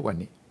ำอยู่ทุกวัน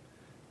นี้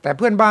แต่เ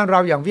พื่อนบ้านเรา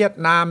อย่างเวียด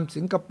นาม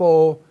สิงคโป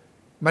ร์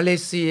มาเล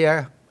เซีย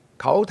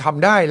เขาท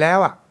ำได้แล้ว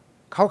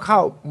เขาเข้า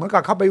เหมือนกั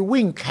บเขาไป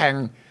วิ่งแข่ง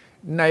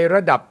ในร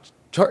ะดับ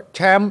แช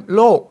มป์โ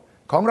ลก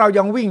ของเรา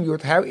ยังวิ่งอยู่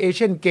แถวเอเ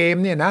ชียนเกม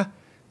เนี่ยนะ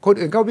คน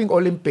อื่นเขาวิ่งโอ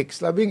ลิมปิก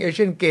แล้ววิ่งเอเ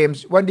ชียนเกม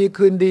ส์วันดี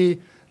คืนดี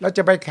เราจ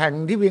ะไปแข่ง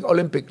ที่วิ่งโอ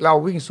ลิมปิกเรา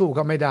วิ่งสู้เข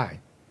าไม่ได้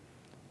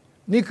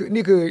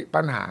นี่คือ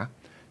ปัญหา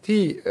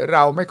ที่เร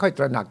าไม่ค่อยต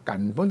ระหนักกัน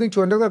ผมถึงช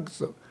วนดร.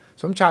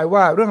สมชาย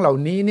ว่าเรื่องเหล่า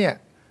นี้เนี่ย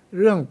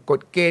เรื่องก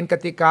ฎเกณฑ์ก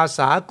ติกา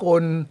สาก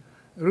ล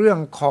เรื่อง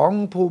ของ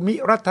ภูมิ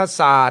รัฐ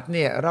ศาสตร์เ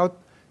นี่ยเรา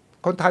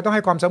คนไทยต้องใ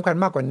ห้ความสำคัญ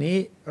มากกว่านี้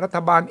รัฐ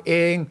บาลเอ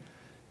ง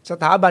ส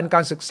ถาบันกา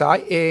รศึกษา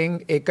เอง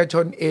เอกช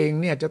นเอง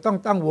เนี่ยจะต้อง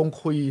ตั้งวง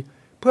คุย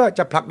เพื่อจ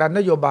ะผลักดัน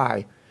นโยบาย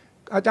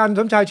อาจารย์ส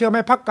มชายเชื่อไหม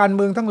พรรคการเ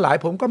มืองทั้งหลาย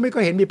ผมก็ไม่เค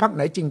ยเห็นมีพรรคไห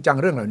นจริงจัง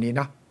เรื่องเหล่านี้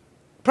นะ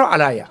เพราะอะ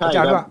ไรอาจ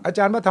าร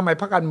ย์ว่าทำไม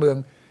พรรคการเมือง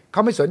เข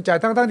าไม่สนใจ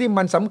ทั้งที่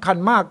มันสำคัญ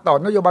มากต่อ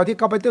นโยบายที่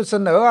เขาไปเส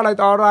นออะไร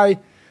ต่ออะไร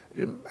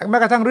แม้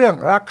กระทั่งเรื่อง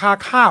ราคา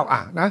ข้าว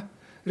นะ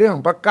เรื่อง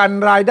ประกัน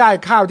รายได้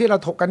ข้าวที่เรา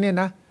ถกกันเนี่ย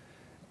นะ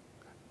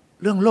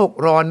เรื่องโลก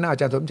ร้อนนะอา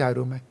จารย์สมชาย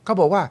รู้ไหมเขา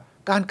บอกว่า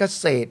การเก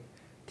ษตร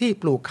ที่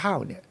ปลูกข้าว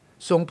เนี่ย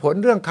ส่งผล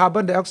เรื่องคาร์บ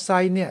อนไดออกไซ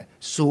ด์เนี่ย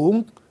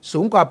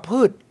สูงกว่าพื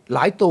ชหล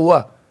ายตัว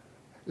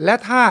และ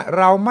ถ้า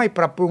เราไม่ป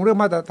รับปรุงเรื่อง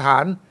มาตรฐา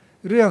น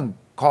เรื่อง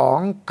ของ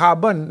คา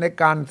ร์บอนใน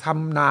การท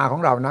ำนาขอ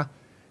งเรานะ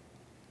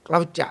เรา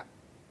จะ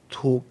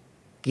ถูก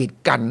กีด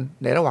กัน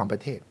ในระหว่างปร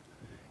ะเทศ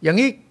อย่าง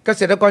นี้เก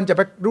ษตรกรจะไ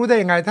ปรู้ได้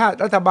ยังไงถ้า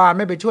รัฐบาลไ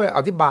ม่ไปช่วยอ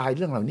ธิบายเ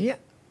รื่องเหล่านี้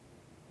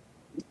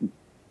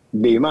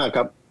ดีมากค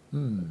รับ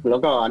แล้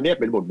วก็อันนี้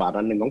เป็นบทบาท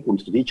อันหนึ่งของคุณ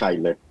สุทธิชัย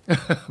เลย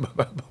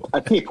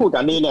ที่พูด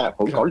อันนี้เนี่ยผ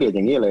มขอเรียนอ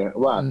ย่างนี้เลย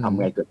ว่าทำ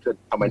ไงเกิดขึ้น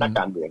ทำไมนักก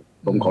ารเมือง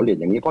ผมขอเรียน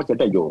อย่างนี้เพราะจะ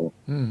ได้โยง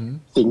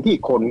สิ่งที่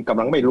คนกำ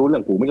ลังไม่รู้เรื่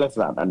องภูมิรัฐ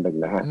ศาสตร์อันหนึ่ง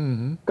นะฮะ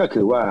ก็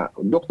คือว่า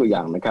ยกตัวอย่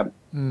างนะครับ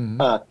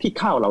ที่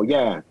ข้าวเราแ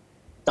ย่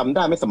จำไ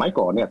ด้ไหมสมัย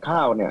ก่อนเนี่ยข้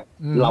าวเนี่ย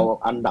เรา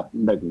อันดับ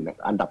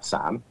1อันดับ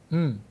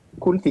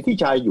3คุณสุทธิ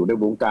ชัยอยู่ใน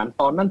วงการ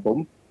ตอนนั้นผม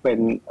เป็น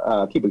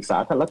ที่ปรึกษา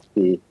ท่านรัฐมนต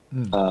รี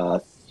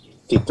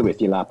สิทธิเวช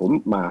จีราผม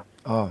มา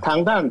ทาง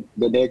ด้าน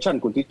The Nation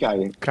คุณทิชัย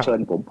เชิญ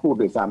ผมพูด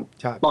ด้วยซ้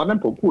ำตอนนั้น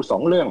ผมพูด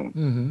2เรื่อง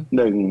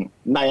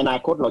1ในอนา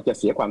คตเราจะ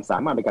เสียความสา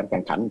มารถในการแ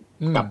ข่งขัน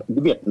กับ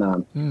เวียดนาม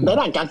ใน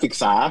ด้านการศึก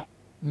ษา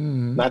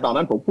ในตอน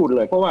นั้นผมพูดเ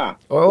ลยเพราะว่า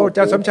จ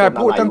ะสมชาย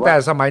พูดตั้งแต่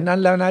สมัยนั้น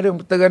แล้วนะเรื่อง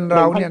เตือนเร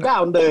าเนี่ย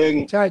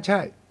ใช่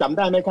จำไ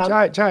ด้ไหมครับ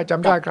ใช่จ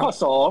ำได้ครับ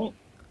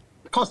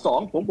ข้อ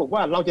2ผมบอกว่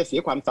าเราจะเสีย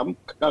คว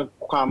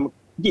าม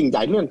ยิ่งให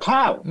ญ่เรื่องข้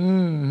าว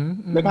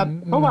นะครับ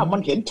เพราะว่ามั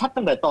นเห็นชัด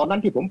ตั้งแต่ตอนนั้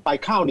นที่ผมไป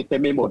ข้าวนี่เต็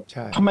มไปหมด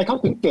ทำไมเขา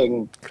ถึงเก่ง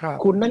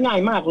คุณน่าง่าย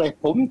มากเลย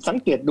ผมสัง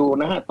เกตดู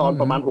นะฮะตอน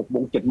ประมาณ6 โม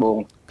ง 7 โมง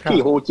ที่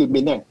โฮจิ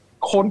มินห์เนี่ย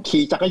คน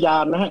ขี่จักรยา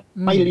นนะฮะ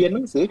ไปเรียนห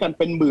นังสือกัน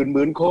เป็นห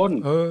มื่นคน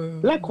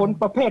และคน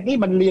ประเภทนี้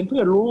มันเรียนเพื่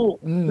อรู้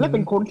และเป็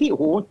นคนที่โอ้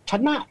โหช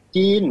นะ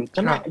จีนช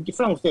นะฝ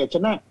รั่งเศสช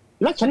นะ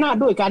และชนะ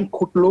ด้วยการ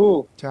ขุดรู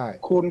ใช่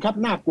คุณครับ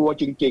น่ากลัว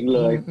จริงๆเ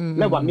ลย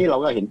และวันนี้เรา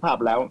ก็เห็นภาพ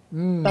แล้ว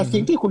แต่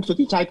สิ่งที่คุณสุท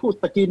ธิชัยพูด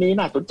ตะกี้นี้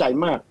น่าสนใจ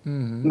มาก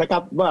นะครั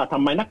บว่าทำ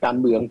ไมนักการ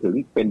เมืองถึง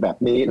เป็นแบบ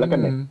นี้แล้วก็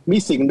เนี่ยมี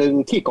สิ่งหนึ่ง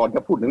ที่ก่อนจ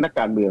ะพูดถึงนัก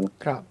การเมือง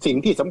สิ่ง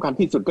ที่สำคัญ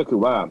ที่สุดก็คือ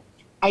ว่า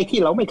ไอ้ที่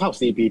เราไม่เข้า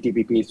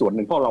CPTPP ส่วนห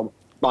นึ่งเพราะเรา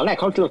ตอนแรก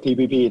เขาเลือก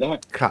TPP นะฮะ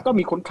ก็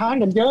มีคนค้าน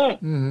กันเยอะ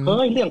เ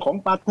ฮ้ยเรื่องของ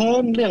ปาเท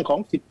นเรื่องของ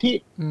สิทธิ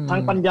ทา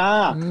งปัญญา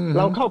เ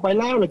ราเข้าไป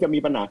แล้วเราจะมี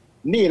ปัญหา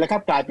นี่แหละครั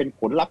บกลายเป็น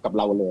ผลลัพธ์กับ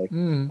เราเลย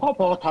เพราะ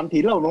พอทันที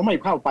เราไม่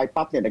เข้าไป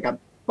ปั๊บเนี่ยนะครับ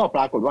ก็ป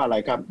รากฏว่าอะไร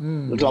ครับ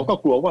เราก็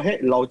กลัวว่าเฮ้ย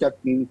เราจะ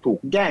ถูก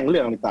แย่งเรื่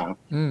องต่าง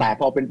ๆแต่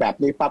พอเป็นแบบ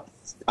นี้ปั๊บ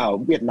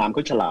เวียดนามเข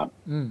าฉลาด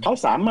เขา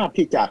สามารถ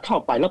ที่จะเข้า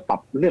ไปแล้วปรั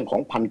บเรื่องขอ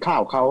งพันธุ์ข้า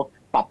วเขา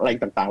ปรับอะไร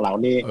ต่างๆเหล่า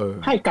นี้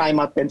ให้กลาย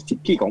มาเป็นสิท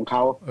ธิของเข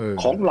า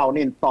ของเราเ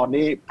นี่ยตอน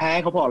นี้แพ้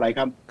เขาเพราะอะไรค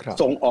รับ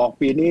ส่งออก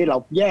ปีนี้เรา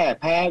แย่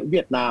แพ้เ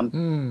วียดนาม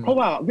เพราะ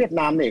ว่าเวียด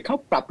นามเนี่ยเขา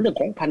ปรับเรื่อง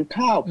ของพันธุ์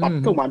ข้าวปรับ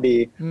เข้ามาดี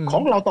ขอ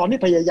งเราตอนนี้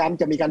พยายาม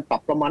จะมีการปรั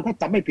บประมาณถ้า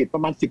จำไม่ผิดปร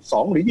ะมาณ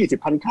12หรือ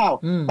20พันธุ์ข้าว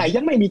แต่ยั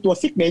งไม่มีตัว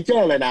ซิกเนเจอ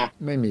ร์เลยนะ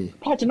ไม่มี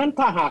เพราะฉะนั้น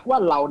ถ้าหากว่า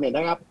เราเนี่ยน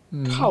ะครับ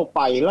เข้าไป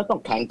แล้วต้อ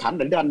งแข่งขันใ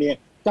นด้านนี้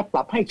จะป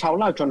รับให้ชาว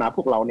ไร่ชาวนาพ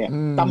วกเราเนี่ย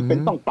จำเป็น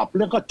ต้องปรับเ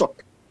รื่องก็จด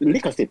ลิ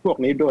ขสิทธิ์พวก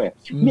นี้ด้วย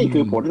นี่คื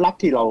อผลลัพธ์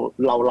ที่เ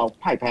รา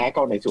พ่ายแพ้เข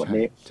าในส่วน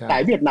นี้แต่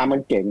เวียดนามมั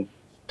นเก่ง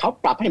เขา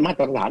ปรับให้มา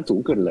ตรฐานสูง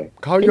ขึ้นเลย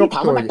เขายก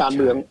ตัวนักการ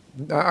เมือง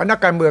นัก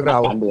การเมืองเรา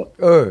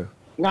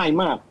ง่าย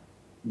มาก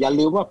อย่า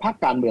ลืมว่าพรรค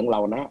การเมืองเร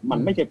านะมัน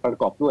ไม่ใช่ประ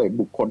กอบด้วย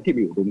บุคคลที่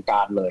มีอุดมก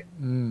ารณ์เลย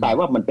แต่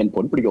ว่ามันเป็นผ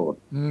ลประโยชน์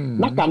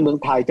นักการเมือง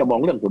ไทยจะมอง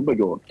เรื่องผลประ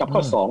โยชน์กับข้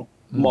อ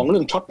2มองเรื่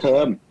องช็อตเทอ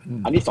ม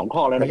อันนี้2ข้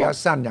อแล้วนะครับ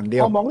สั้นอย่างเดีย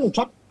วพอมองเรื่อง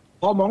ช็อ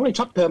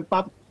ตเทอม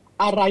ปั๊บ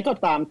อะไรก็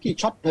ตามที่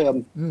ช็อตเทอม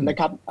นะ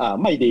ครับ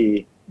ไม่ดี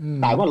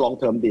แต่ว่าลอง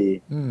เทอมดี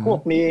พวก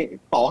นี้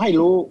ต่อให้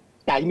รู้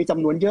แต่มีจ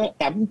ำนวนเยอะ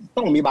แต่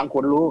ต้องมีบางค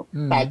นรู้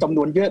แต่จำน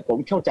วนเยอะผม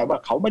เข้าใจว่า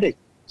เขาไม่ได้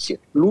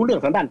รู้เรื่อ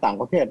งทางด้านต่าง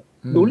ประเทศ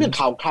ดูเรื่อง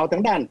ข่าวทา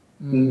งด้าน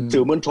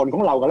สื่อมวลชนขอ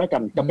งเรากันแล้วกั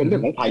นจะเป็นเรื่อ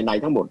งของภายใน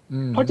ทั้งหมด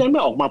เพราะฉะนั้นเ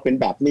มื่อออกมาเป็น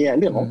แบบนี้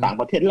เรื่องของต่าง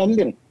ประเทศแล้วเ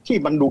รื่องที่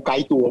มันดูไกล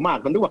ตัวมาก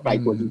มันนึกว่าไกล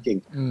ตัวจริง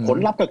ๆผล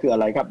ลัพธ์ก็คืออะ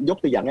ไรครับยก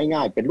ตัวอย่างง่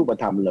ายๆเป็นรูป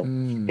ธรรมเลย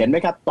เห็นไหม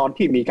ครับตอน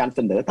ที่มีการเส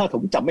นอถ้าผ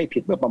มจำไม่ผิ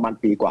ดเมื่อประมาณ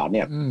ปีกว่าเ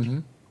นี่ย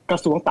ก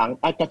ระทรวง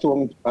กระท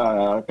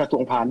รว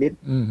งพาณิชย์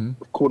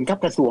คุณครับ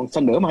กระทรวงเส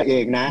นอมาเอ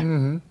งนะ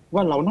ว่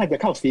าเราน่าจะ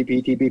เข้า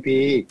CPTPP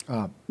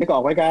ไม่ก็อ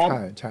อกไว้ครับ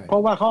เพรา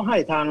ะว่าเขาให้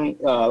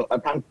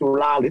ทางจุ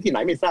ฬาหรือที่ไหน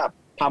ไม่ทราบ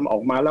ทำออ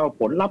กมาแล้ว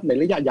ผลลัพธ์ใน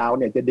ระยะยาว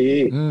เนี่ยจะดี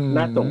น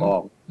ะส่งออ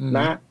กน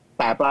ะ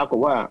แต่ปรากฏ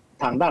ว่า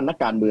ทางด้านนัก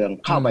การเมือง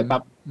เข้าไปปั๊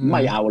บไ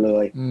ม่เอาเล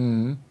ย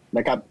น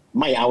ะครับ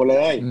ไม่เอาเล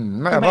ย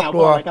ไม่เอา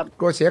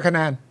กลัวเสียคะแน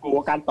นกลัว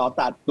การต่อ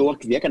ต้านตัว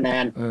เสียคะแน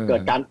นเกิ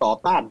ดการต่อ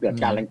ต้านเกิด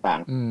การต่า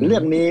งๆเรื่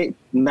องนี้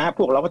นะพ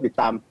วกเราก็ติด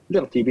ตามเรื่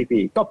อง TPP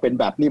ก็เป็น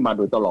แบบนี้มาโ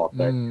ดยตลอด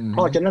เลยเพร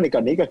าะฉะนั้นในก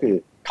รณีก็คือ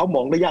เขาม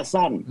องระยะ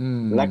สั้น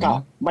และก็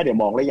ไม่ได้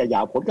มองระยะย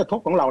าวผลกระทบ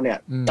ของเราเนี่ย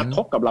กระท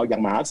บกับเราอย่า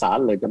งมหาศาล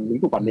เลยจนถึง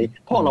ทุกวันนี้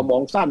เพราะเรามอ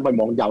งสั้นไป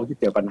มองยาวที่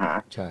เจอปัญหา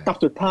กับ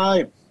สุดท้าย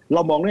เร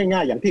ามองง่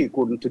ายๆอย่างที่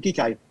คุณสุทธิ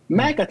ชัยแ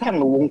ม้กระทั่ง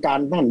ในวงการ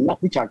ด้านนัก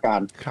วิชาการ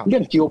เรื่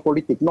อง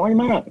geopolitics น้อย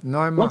มาก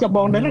เราจะม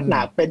องในลักษณ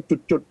ะเป็น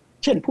จุด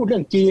ๆเช่นพูดเรื่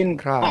องจีน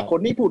คน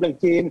นี้พูดเรื่อง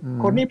จีน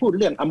คนนี้พูด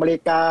เรื่องอเมริ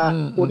กา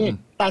คนนี้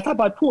แต่ถ้าไ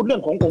ปพูดเรื่อ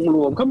งขององค์ร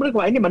วมเขาไม่ได้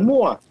ว่าไอ้นี่มัน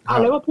มั่วอะ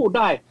ไรว่าพูด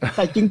ได้แ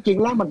ต่จริง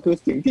ๆแล้วมันคือ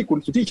สิ่งที่คุณ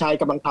สุทธิชัย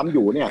กำลังทำอ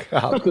ยู่เนี่ย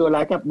ก็คืออะไร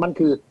ครับมัน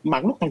คือหมา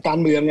กรุกทางการ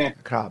เมืองไง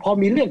พอ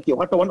มีเรื่องเกี่ยว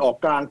กับตะวันออก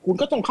กลางคุณ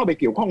ก็ต้องเข้าไป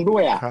เกี่ยวข้องด้ว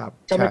ยอ่ะ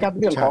ใช่ไหมครับ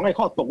เรื่องของไอ้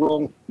ข้อตกลง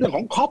เรื่องข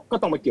องคอปก็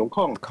ต้องมาเกี่ยว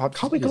ข้องเ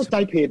ขาไม่เข้าใจ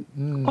ผิด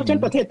เพราะฉะนั้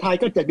นประเทศไทย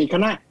ก็จะมีค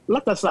ณะ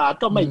รัฐศาสตร์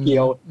ก็ไม่เกี่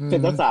ยวเศร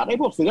ษฐศาสตร์ไอ้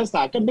พวกศิลปศ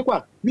าสตร์ก็นึกว่า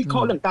วิเครา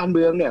ะห์เรื่องการเ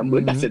มืองเนี่ยเหมือ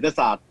นแต่เศรษฐ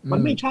ศาสตร์มัน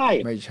ไม่ใช่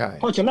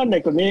เพราะฉะนั้นใน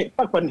กรณี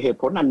ก็เป็นเหตุ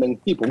ผลอันหนึ่ง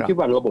ที่ผมคิด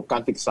ว่าระบบกา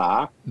รศึกษา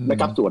นะ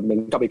ครับส่วนหนึ่ง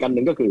กับอีกอันห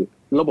นึ่งก็คือ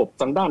ระบบ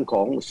ทางด้านข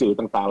องสื่อ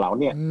ต่างๆเหล่า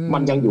นี้มั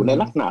นยังอยู่ใน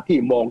ลักษณะที่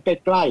มองใ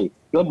กล้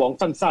ๆแล้วมอง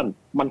สั้น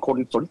ๆมันคน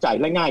สนใจ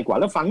และง่ายกว่า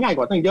แล้วฟังง่ายก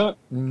ว่าตั้งเยอะ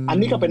อัน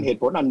นี้ก็เป็นเหตุ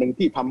ผลอันหนึ่ง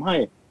ที่ทำให้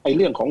ไอ้เ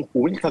รื่องของภู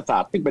มิศา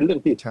สตร์ซึ่งเป็นเรื่อ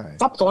งที่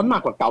ซับซ้อนมา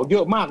กกว่าเก่าเยอ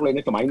ะมากเลยใน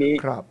สมัยนี้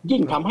ยิ่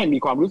งทำให้มี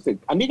ความรู้สึก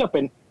อันนี้ก็เ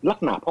ป็นลัก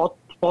ษณะเพรา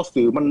ะ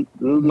สื่อมัน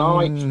น้อ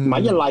ยมหา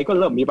วิทยาลัยก็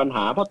เริ่มมีปัญห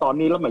าเพราะตอน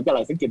นี้แล้วมหาวิทยา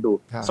ลัยสังเกตดู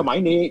สมัย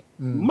นี้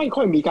ไม่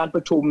ค่อยมีการป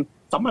ระชุม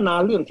สัมมนา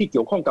เรื่องที่เ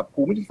กี่ยวข้องกับ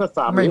ภูมิศา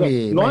สตร์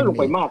น้อยลง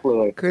ไปมากเล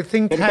ยคือ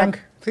think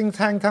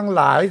tank ทั้งห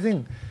ลายซึ่ง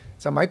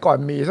สมัยก่อ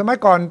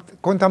น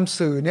คนทำ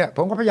สื่อเนี่ยผ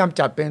มก็พยายาม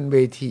จัดเป็นเว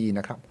ทีน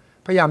ะครับ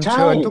พยายามเ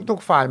ชิญทุก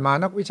ๆฝ่ายมา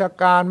นักวิชา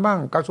การบ้าง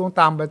กระทรวง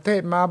ต่างประเท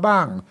ศมาบ้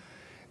าง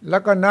แล้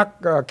วก็นัก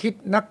คิด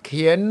นักเ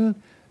ขียน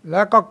แ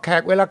ล้วก็แข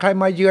กเวลาใคร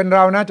มาเยือนเร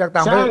านะจากต่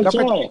างประเทศเรา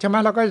ก็ใช่ไหม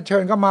เราก็เชิ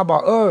ญเข้ามาบอ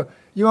ก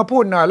อยู่มาพู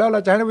ดหน่อยแล้วเรา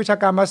จะให้นักวิชา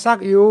การมาซัก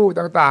อยู่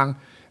ต่าง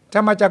ๆถ้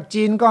ามาจาก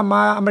จีนก็ม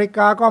าอเมริก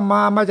าก็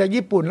มาจาก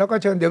ญี่ปุ่นแล้วก็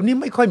เชิญเดี๋ยวนี้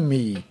ไม่ค่อย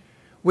มี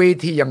เว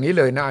ทีอย่างนี้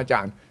เลยนะอาจ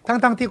ารย์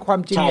ทั้งที่ควา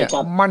มจริงเนี่ย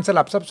มันส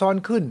ลับซับซ้อน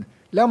ขึ้น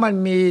แล้วมัน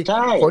มี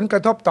ผลกร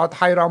ะทบต่อไท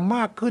ยเราม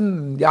ากขึ้น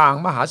อย่าง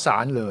มหาศา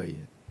ลเลย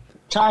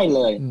ใช่เล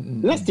ย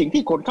และสิ่ง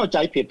ที่คนเข้าใจ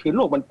ผิดคือโ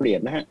ลกมันเปลี่ยน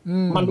นะฮะ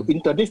มันอิน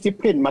เตอร์ดิสซิ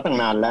ปลินมาตั้ง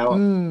นานแล้ว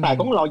แต่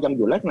ของเรายังอ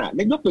ยู่ลักษณะ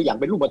ยกตัวอย่าง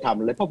เป็นรูปธรรม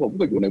เลยเพราะผม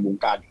ก็อยู่ในวง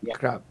การอย่างเงี้ย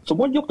สม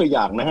มติยกตัวอ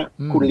ย่างนะฮะ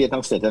คุณเรียนท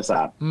างเศรษฐศ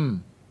าสตร์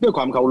ด้วยค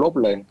วามเคารพ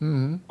เลย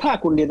ถ้า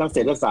คุณเรียนทางเศ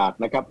รษฐศาสตร์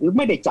นะครับหรือไ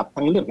ม่ได้จับท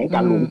างเรื่องของกา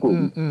รรวมกลุ่ม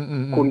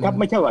คุณครับ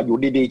ไม่ใช่ว่าอยู่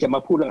ดีๆจะมา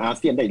พูดเรื่องอา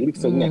เซียนได้ลึก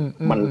ซึ้งเนี่ย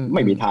มันไ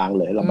ม่มีทาง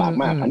เลยลำบาก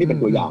มากอันนี้เป็น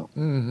ตัวอย่าง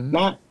น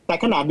ะแต่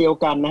ขนาดเดียว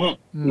กันนะฮะ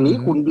หรือ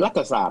คุณรัฐ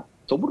ศาสตร์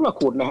สมมติว่า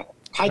คุณนะฮะ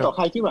ใครต่อใค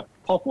รคิดว่า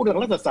พอพูดเรื่อง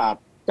รัฐศาสต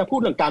ร์จะพูด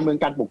เรื่องการเมือง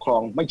การปกครอ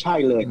งไม่ใช่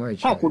เลย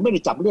ถ้าคุณไม่ได้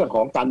จับเรื่องข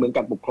องการเมืองก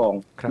ารปกครอง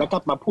นะครั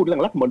บมาพูดเรื่อ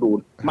งรัฐธรรมนูญ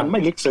มันไม่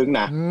ลึกซึ้ง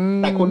นะ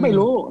แต่คุณไม่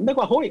รู้นึก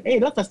ว่าเฮ้ย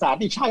รัฐศาสต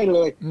ร์นี่ใช่เล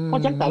ยเพราะ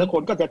ฉะนั้นแต่ละค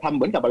นก็จะทำเ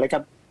หมือนกับอะไรค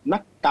รับนั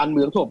กการเ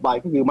มืองทั่วไป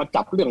ก็คือมา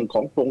จับเรื่องข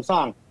องโครงสร้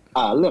าง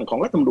เรื่องของ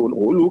รัฐธรรมนูญโ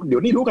อ้รู้เดี๋ย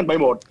วนี้รู้กันไป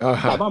หมด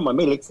แต่ว่ามันไ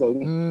ม่ลึกซึ้ง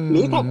หรื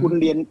อถ้าคุณ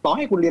เรียนต่อใ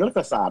ห้คุณเรียนรั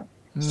ฐศาสตร์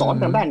สอน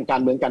ทางด้านกา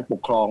รเมืองการป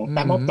กครองแ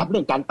ต่พอจับเรื่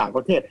องการต่างป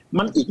ระเทศ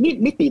มันอีก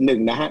มิติหนึ่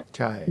งนะฮะ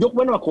ยกเ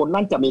ว้นว่าคน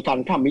นั้นจะมีการ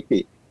ข้ามมิ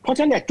ติเพราะฉ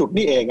ะนั้นเนี่ยจุด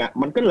นี้เอง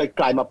มันก็เลย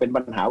กลายมาเป็น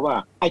ปัญหาว่า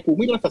ไอ้ภู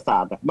มิรัฐศา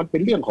สตร์มันเป็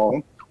นเรื่องของ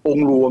อง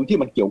ค์รวมที่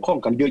มันเกี่ยวข้อง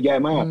กันเยอะแยะ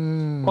มาก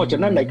เพราะฉะ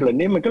นั้นในกรณี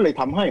นี้มันก็เลย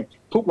ทำให้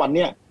ทุกวันเ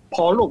นี่ยพ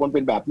อโลกมันเ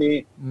ป็นแบบนี้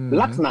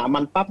ลักษณะมั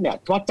นปั๊บเนี่ย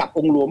พอจับอ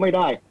งค์รวมไม่ไ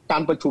ด้กา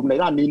รประชุมใน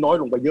ด้านนี้น้อย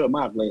ลงไปเยอะม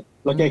ากเลย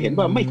เราจะเห็น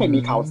ว่าไม่ค่อยมี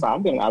ข่าวสาร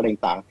เรื่องอะไร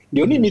ต่างเ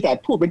ดี๋ยวนี้มีแต่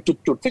พูดเป็น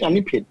จุดๆซึ่งอัน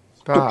นี้ผิด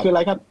จุดคืออะไ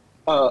รครับ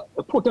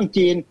พูดเรื่อง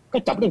จีนก็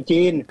จับเรื่อง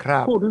จีน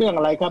พูดเรื่อง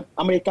อะไรครับ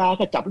อเมริกา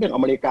ก็จับเรื่องอ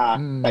เมริกา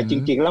แต่จ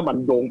ริงๆแล้วมัน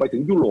โยงไปถึ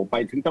งยุโรปไป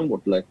ถึงทั้งหมด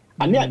เลย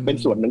อันนี้เป็น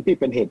ส่วนหนึ่งที่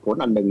เป็นเหตุผล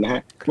อันหนึ่งนะฮ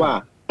ะว่า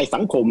ไอ้สั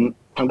งคม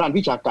ทางด้าน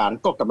วิชาการ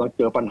ก็กำลังเ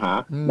จอปัญหา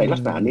ในลัก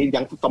ษณะนี้อย่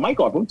างสมัย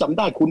ก่อนผมจำไ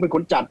ด้คุณเป็นค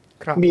นจัด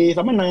มี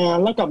สัมมนา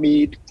แล้วก็มี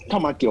เข้า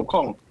มาเกี่ยวข้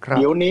องเ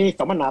ดี๋ยวนี้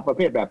สัมมนาประเ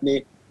ภทแบบนี้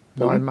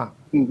น้อยมาก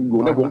อ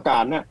ยู่ในวงกา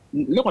รนะ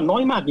เรียกว่าน้อ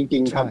ยมากจริ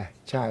งๆครับ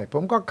ใช่ผ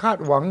มก็คาด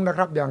หวังนะค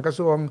รับอย่างกระ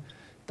ทรวง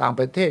ต่าง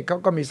ประเทศเขา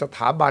ก็มีสถ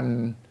าบัน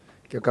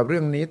เกี่ยวกับเรื่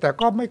องนี้แต่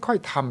ก็ไม่ค่อย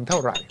ทำเท่า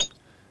ไหร่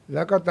แ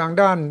ล้วก็ทาง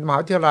ด้านมหา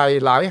วิทยาลัย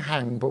หลายแ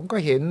ห่งผมก็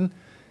เห็น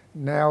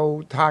แนว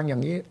ทางอย่า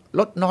งนี้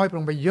ลดน้อยล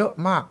งไปเยอะ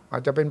มากอา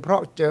จจะเป็นเพรา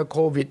ะเจอโค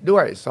วิดด้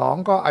วย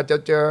2ก็อาจจะ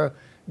เจอ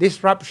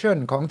disruption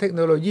ของเทคโน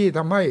โลยีท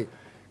ำให้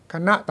ค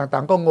ณะต่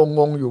างๆก็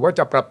งงอยู่ว่า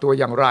จะปรับตัว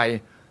อย่างไร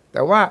แ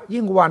ต่ว่า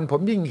ยิ่งวันผ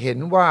มยิ่งเห็น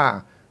ว่า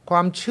คว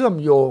ามเชื่อม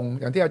โยง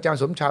อย่างที่อาจารย์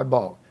สมชายบ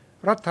อก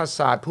รัฐศ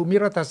าสตร์ภูมิ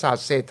รัฐศาสต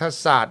ร์เศรษฐ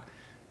ศาสตร์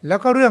แล้ว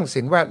ก็เรื่อง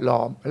สิ่งแวดล้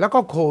อมแล้ว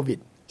ก็โควิด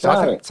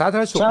สาธา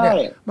รณสุขเนี่ย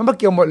มันมา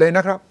เกี่ยวหมดเลยน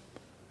ะครับ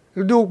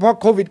ดูพอ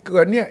โควิดเ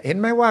กิดเนี่ยเห็น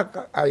ไหมว่า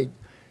ไอ้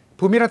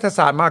ภูมิรัฐศ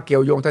าสตร์มาเกี่ย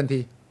วโยงทันที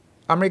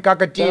อเมริกา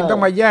กับจีนต้อ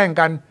งมาแย่ง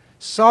กัน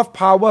ซอฟต์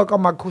พาวเวอร์ก็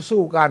มา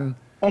สู้กัน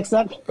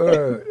exactly.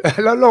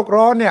 แล้วโลก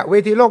ร้อนเนี่ยเว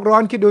ทีโลกร้อ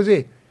นคิดดูสิ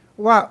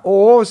ว่าโอ้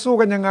สู้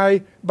กันยังไง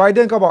ไบเด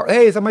นก็บอกเ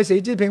ฮ้ยทำไมสี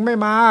จิ้นผิงไม่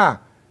มา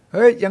เ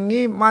ฮ้ยอย่าง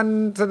นี้มัน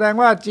แสดง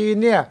ว่าจีน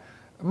เนี่ย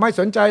ไม่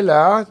สนใจเหร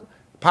อ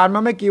ผ่านมา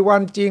ไม่กี่วัน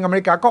จีนอเม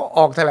ริกาก็อ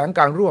อกแถลงก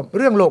ารร่วมเ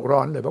รื่องโลกร้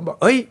อนเลยผมบอก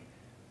เฮ้ย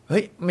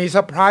มีเซ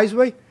อร์ไพรส์ไ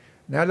ว้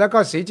นะแล้วก็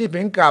สีจิ้น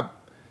ผิงกับ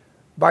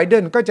ไบเด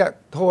นก็จะ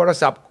โทร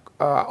ศัพท์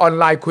ออน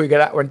ไลน์คุยกัน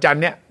แล้ววันจันท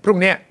ร์เนี่ยพรุ่ง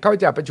นี้เขา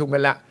จะประชุมกั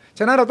นแล้วฉ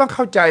ะนั้นเราต้องเ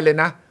ข้าใจเลย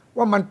นะ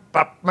ว่ามันป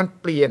รับมัน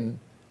เปลี่ยน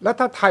แล้ว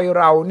ถ้าไทย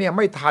เราเนี่ยไ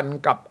ม่ทัน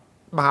กับ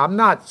มหาอ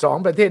ำนาจ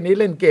2ประเทศนี้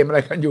เล่นเกมอะไร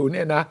กันอยู่เ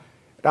นี่ยนะ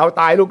เรา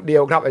ตายลูกเดีย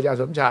วครับอาจารย์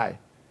สมชาย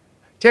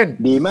เช่น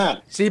ดีมาก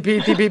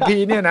CPTPP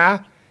เนี่ยนะ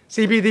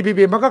CPTPP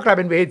มันก็กลายเ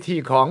ป็นเวที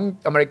ของ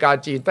อเมริกา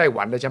จีนไต้ห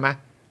วันเลยใช่ไหม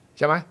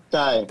ใ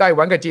ช่ไต้ห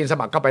วันกับจีนส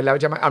มัครเข้าไปแล้ว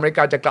ใช่ไหมอเมริก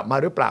าจะกลับมา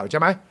หรือเปล่าใช่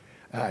ไหม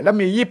แล้ว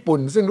มีญี่ปุ่น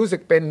ซึ่งรู้สึ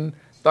กเป็น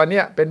ตอน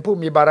นี้เป็นผู้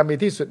มีบารมี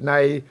ที่สุดใน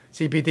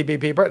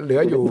CPTPP เพราะเหลื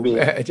ออยู่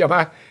ใช่ไหม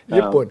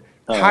ญี่ปุ่น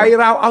ไทย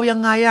เราเอายั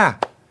งไง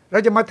เรา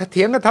จะมาเ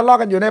ถียงกันทะเลาะ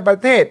กันอยู่ในประ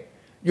เทศ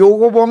อยู่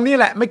วงนี้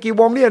แหละไม่กี่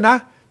วงนี่นะ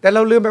แต่เร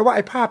าลืมไปว่าไ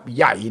อ้ภาพ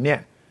ใหญ่เนี่ย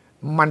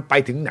มันไป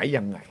ถึงไหน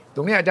ยังไงต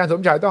รงนี้อาจารย์ส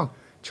มชายต้อง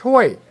ช่ว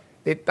ย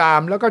ติดตาม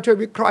แล้วก็ช่วย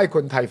วิเคราะห์ให้ค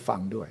นไทยฟัง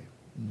ด้วย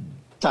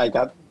ใช่ค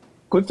รับ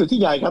คุณสุทธิ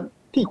ชัยครับ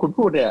ที่คุณ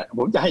พูดเนี่ยผ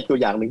มจะให้ตัว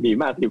อย่างหนึ่งดี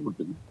มากที่พูด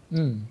ถึง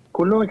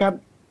คุณรู้ไหมครับ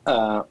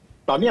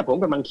ตอนนี้ผม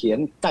กำลังเขียน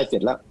ใกล้เสร็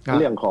จแล้วเ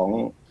รื่องของ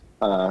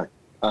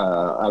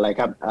อะไร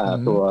ครับ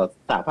ตัว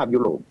สหภาพยุ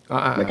โรป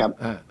นะครับ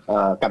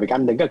กับอีกอั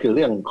นหนึ่งก็คือเ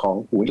รื่องของ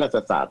ภูมิรัฐ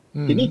ศาสตร์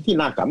ทีนี้ที่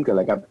น่าขำคืออะ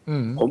ไรครับ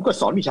ผมก็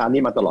สอนวิชา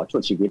นี้มาตลอดช่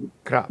วงชีวิต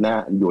น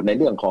ะอยู่ใน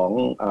เรื่องของ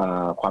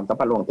ความสัม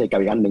พันธ์ระหว่างประเทศกับ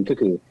อีกอันหนึ่งก็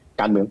คือ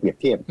การเมืองเปรียบ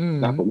เทียบ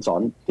นะผมสอ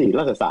นที่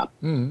รัฐศาสตร์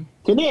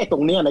ทีนี้ตร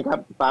งนี้นะครับ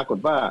ปรากฏ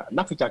ว่า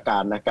นักวิชากา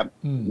รนะครับ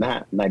นะฮะ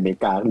ในอเมริ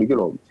กาหรือยุ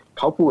โรปเ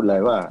ขาพูดเล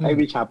ยว่าไอ้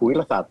วิชาภูมิ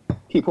รัฐศาสตร์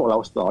ที่พวกเรา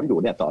สอนอยู่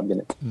เนี่ยสอนกันเ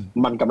นี่ย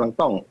มันกำลัง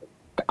ต้อง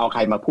เอาใค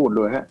รมาพูด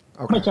ด้วยฮะ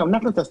ไม่ใช่นั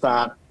กรัฐศา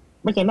สตร์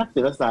ไม่ใช่นักเศ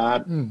รษฐศาสต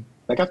ร์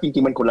นะครับจ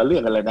ริงๆมันคนละเรื่อ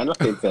งกันเลยนะนัก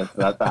เศรษฐศ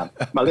าสตร์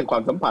มาเรื่องควา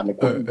มสัมพันธ์เนี่ย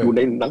คุณอยู่ใน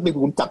หนังที่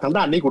คุณจับทาง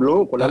ด้านนี้คุณรู้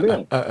คนละเรื่อง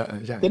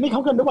ทีนี้เข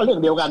าก็นึกว่าเรื่อ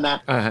งเดียวกัน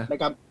นะ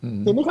ครับ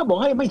ทีนี้เขาบอก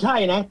ให้ไม่ใช่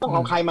นะต้องเอ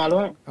าใครมาเล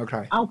ย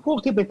เอาพวก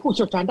ที่เป็นผู้เ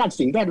ชี่ยวชาญด้าน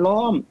สิ่งแวดล้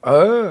อม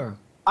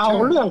เอา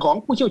เรื่องของ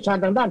ผู้เชี่ยวชาญ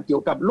ทางด้านเกี่ย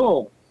วกับโล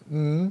ก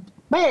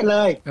แม่เล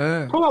ย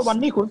เพราะว่าวัน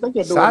นี้คุณสังเก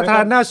ตดูสาธา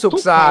รณสุข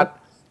ศาสตร์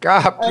กั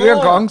บเรื่อง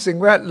ของสิ่ง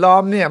แวดล้อ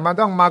มเนี่ยมัน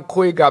ต้องมา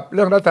คุยกับเ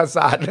รื่องรัฐศ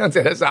าสตร์เรื่องเศ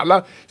รษฐศาสตร์แล้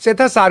วเศรษ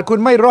ฐศาสตร์คุณ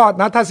ไม่รอด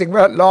นะถ้าสิ่งแ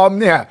วดล้อม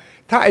เนี่ย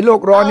ถ้าไอ้โล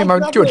กร้อนนี่มัน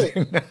จุด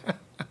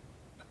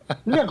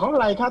เรื่องของอะ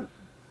ไรครับ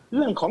เ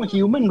รื่องของ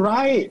human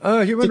right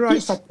สิทธิ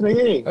สตรี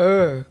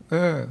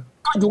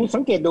ก็ยุงสั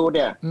งเกตดูเ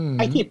นี่ยไ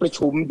อ้ที่ประ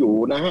ชุมอยู่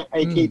นะฮะไ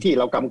อ้ที่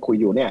เรากำลังคุย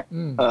อยู่เนี่ย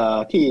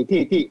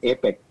ที่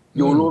Apec อ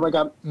ยู่รู้ไหมค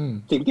รับ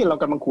สิ่งที่เรา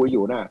กำลังคุยอ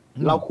ยู่นะ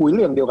เราคุยเ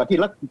รื่องเดียวกับที่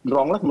ร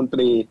องรัฐมนต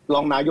รีร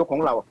องนายกขอ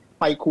งเรา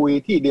ไปคุย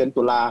ที่เดือน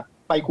ตุลา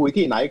ไปคุย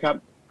ที่ไหนครับ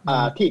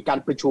ที่การ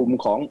ประชุม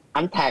ของ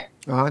อันแท็ก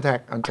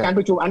การป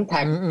ระชุมอันแ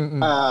ท็ก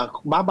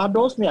บาบาโด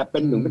สเนี่ยเป็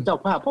นหนึ่งเป็นเจ้า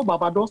ภาพเพราะบา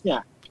บาโดสเนี่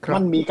ยมั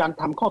นมีการ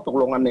ทำข้อตก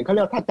ลงอันหนึ่งเขาเ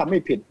รียกถ้าจำไม่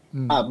ผิด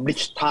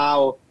Bridgetown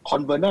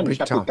Covenant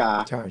กติกา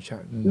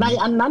ใน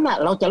อันนั้น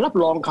เราจะรับ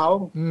รองเขา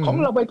ของ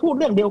เราไปพูด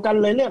เรื่องเดียวกัน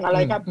เลยเรื่องอะไร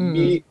ครับ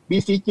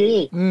BCG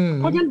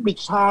เพราะฉะนั้น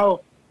Bridgetown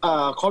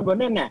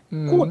Covenant เนี่ย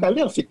พูดแต่เ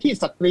รื่องสิทธิ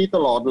สตรีต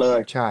ลอดเลย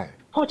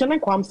เพราะฉะนั้น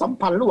ความสัม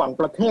พันธ์ระหว่าง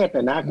ประเทศเ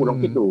นี่ยนะคุณลอง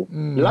คิดดู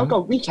แล้วก็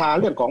วิชา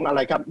เรื่องของอะไร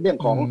ครับเรื่อง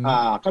ของ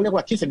เขาเรียก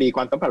ว่าทฤษฎีค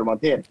วามสัมพันธ์ระหว่าง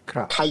ประเทศ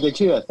ใครจะเ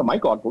ชื่อสมัย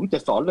ก่อนผมจะ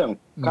สอนเรื่อง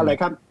อะไร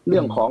ครับเรื่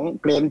องของ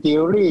เกรมทีโ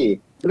อรี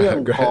เรื่อง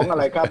ของอะ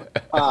ไรครับ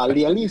เ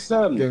รียลิ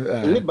ซึม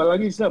ลิเบอรั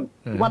ลิซึม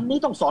วันนี้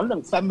ต้องสอนเรื่อ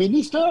งเฟมิ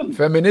นิซึม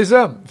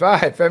ใช่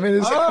เฟมิ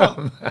นิซึม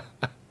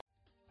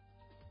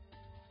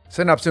ส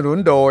นับสนุน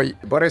โดย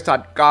บริษัท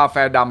กาแฟ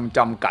ดำจ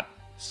ำกัด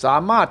สา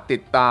มารถติ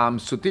ดตาม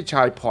สุทธิ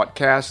ชัยพอดแ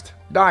คสต์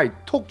ได้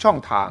ทุกช่อง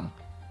ทาง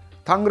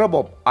ทั้งระบ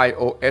บ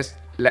iOS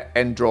และ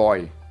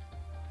Android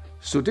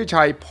สุทธิ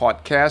ชัย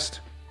Podcast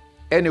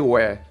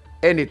Anywhere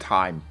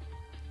Anytime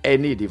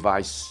Any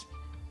Device